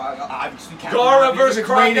 Well, obviously, Captain Gaara Obvious. versus It's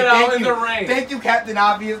raining. Crocodile Thank in you. the rain. Thank you, Captain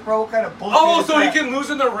Obvious, bro. What kind of bullshit? oh, is so he that? can lose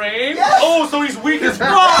in the rain? Yes. Oh, so he's weak as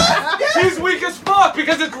fuck. He's weak as fuck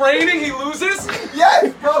because it's raining. He loses.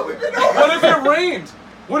 Yes, bro. We been over What if it rained?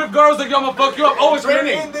 What if Gaara's like, yo, I'm gonna fuck you up? Oh, it's We're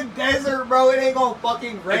raining. in the desert, bro. It ain't gonna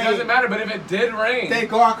fucking rain. It doesn't matter. But if it did rain, Then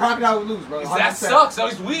Crocodile would lose, bro. that 100%. sucks. So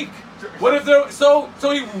he's weak. What if there? So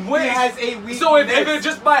he wins. He has a weakness. So if it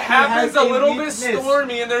just by happens has a a little weakness. bit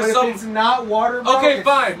stormy and But there's if some. it's not water, bro, Okay, it's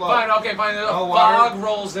fine, slow. fine, okay, fine. A No fog water.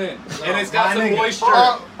 rolls in, No, and it's got my some nigga. moisture.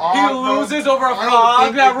 Bro, He loses over a I don't fog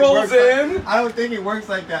think that it rolls works like- in. I don't think it works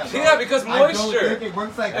like that, bro. Yeah, because I don't moisture. think it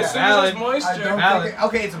works like As that. soon as there's I moisture, don't Valid. think it,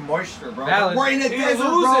 okay, it's moisture, bro. Valid. We're in a he desert,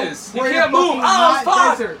 loses. bro. He We're can't in a move. fucking Oh, hot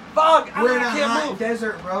fog! desert. Fog! We're in a I can't hot move.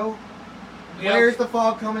 desert, bro. Yeah. Where's the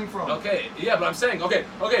fog coming from? Okay, yeah, but I'm saying, okay,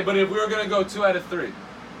 but if we were gonna go 2 out of 3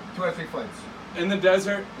 2 out of 3 fights. in the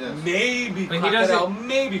desert, Yes. maybe But he Crocodile, doesn't-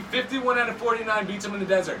 maybe 51 out of 49 beats him in the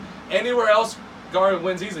desert. Anywhere else, Gaara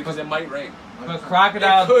wins easily because it might rain. But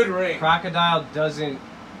Crocodile, It could rain. Crocodile doesn't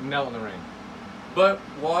melt in the rain. But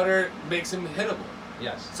water makes him hittable.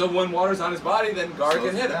 Yes. So when water's on his body, then Gaara Slows can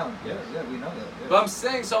it hit him. down. Yeah, yeah, we know that. Yeah. But I'm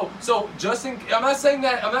saying, so just in, I'm not saying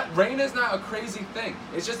that, rain is not a crazy thing.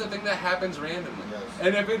 It's just a thing that happens randomly. Yes.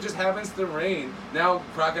 And if it just happens to rain, now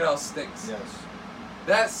Crocodile stinks. Yes.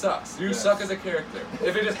 That sucks. You Yes. suck as a character.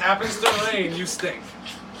 If it just happens to rain, you stink.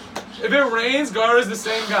 If it rains, Gaara's the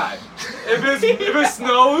same guy. If it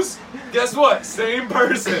snows, guess what? Same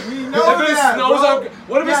person. We know if it that, snows bro. on,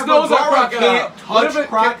 what if it Yeah, snows but on Gaara Crocodile? can't What if touch it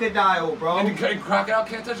Crocodile, bro. and Crocodile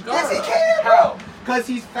can't touch Gaara? Yes, he can, bro. How? Because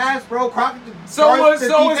he's fast, bro. So is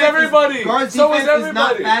everybody. Guard's So is defense is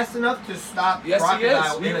not everybody. fast enough to stop Yes, he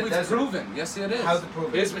Crocodile is. in a It's desert. proven. Yes, it is. How's it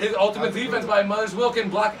proven? His ultimate How's it defense proven? by Mother's Will can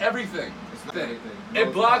block everything. It's not everything. No, It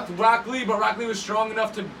it's blocked not. Rock Lee, but Rock Lee was strong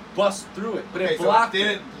enough to bust through it. But Okay, it so blocked did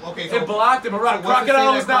it. it. Okay, so It blocked it, but so what's to say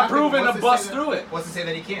Crocodile that is not proven what's to say bust that- through it. What's to say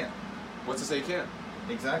that he can't? What's to say he can't?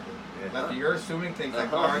 Exactly. Yeah. Lefty, you're assuming things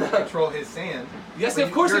like Uh-huh. Guard can control his sand. Yes, but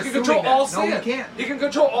of course he you're can control assuming all that. No, sand. he can't. He can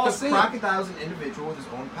control all Because sand. Crocodile's an individual with his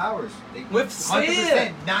own powers. They With 100%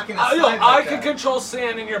 sand. not gonna I slide like can that. control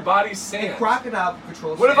sand and your body's And sand. Crocodile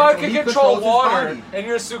controls What if sand, I so can he control controls his water body. and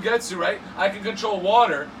you're a Sugetsu, right? I can control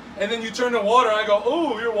water, and then you turn to water, and I go,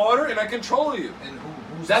 ooh, you're water, and I control you. And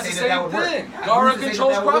who's That's to the say that same would work? thing. Yeah, Gaara who's to say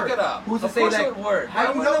controls that would work? Crocodile. Who's to Of say course that? it would work. How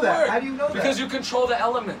do you would know it that? work? How do you know that? Because you control the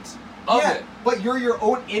element of Yeah, it. but you're your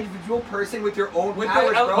own individual person with your own With the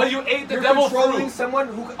powers, bro. but you ate the you're devil controlling fruit. someone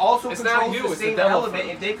who also It's not controls you, the it's the same devil element.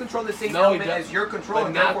 fruit. If they control the same No, he element doesn't. as you're controlling,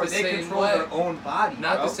 But not therefore the they same control way. their own body,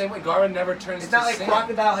 Not bro. the same way. Gaara never turns It's to not like sand.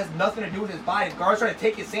 Crocodile has nothing to do with his body. If Gaara's trying to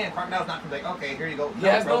take his sand, Crocodile's not gonna be like, okay, here you go. He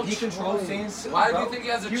has bro, no he controls choice. sand too, Why do bro. you think he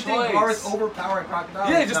has a You choice? think Gaara's overpowering Crocodile?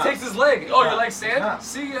 Yeah, he It's just not. takes his leg. Oh, you not. like It's sand? not.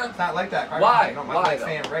 See ya. It's not like that. Crocodile. Why? No, my Why leg's though?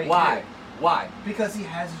 fan right Why? here. Why? Because he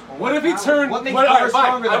has his own What if he power. turned? What makes all right, Gaara fine.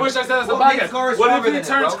 stronger I than wish him? I said this in the What makes podcast. Gaara What stronger if he than him,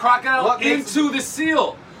 turns bro? Crocodile What makes into the seal?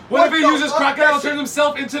 What What if he the uses fuck? Crocodile, That turns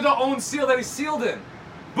himself into the own seal that he's sealed in?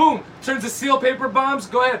 Boom! Turns the seal paper bombs.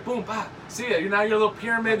 Go ahead. Boom! Bah. See ya. You're now your little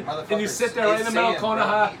pyramid, and you sit there right in the middle.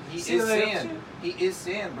 Konoha. He See you is later. sand. He is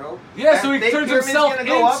sand, bro. Yeah, That so he fake turns pyramid's himself gonna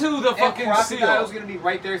go up, into the fucking and Crocodile's seal. gonna be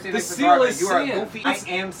right there saying, The like, seal Gaara, is you are sand. goofy. I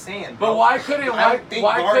am sand. But bro. why couldn't? I don't think Gaara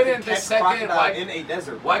Why can couldn't the catch second? Crocodile Why, in a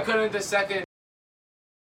desert? why bro. couldn't the second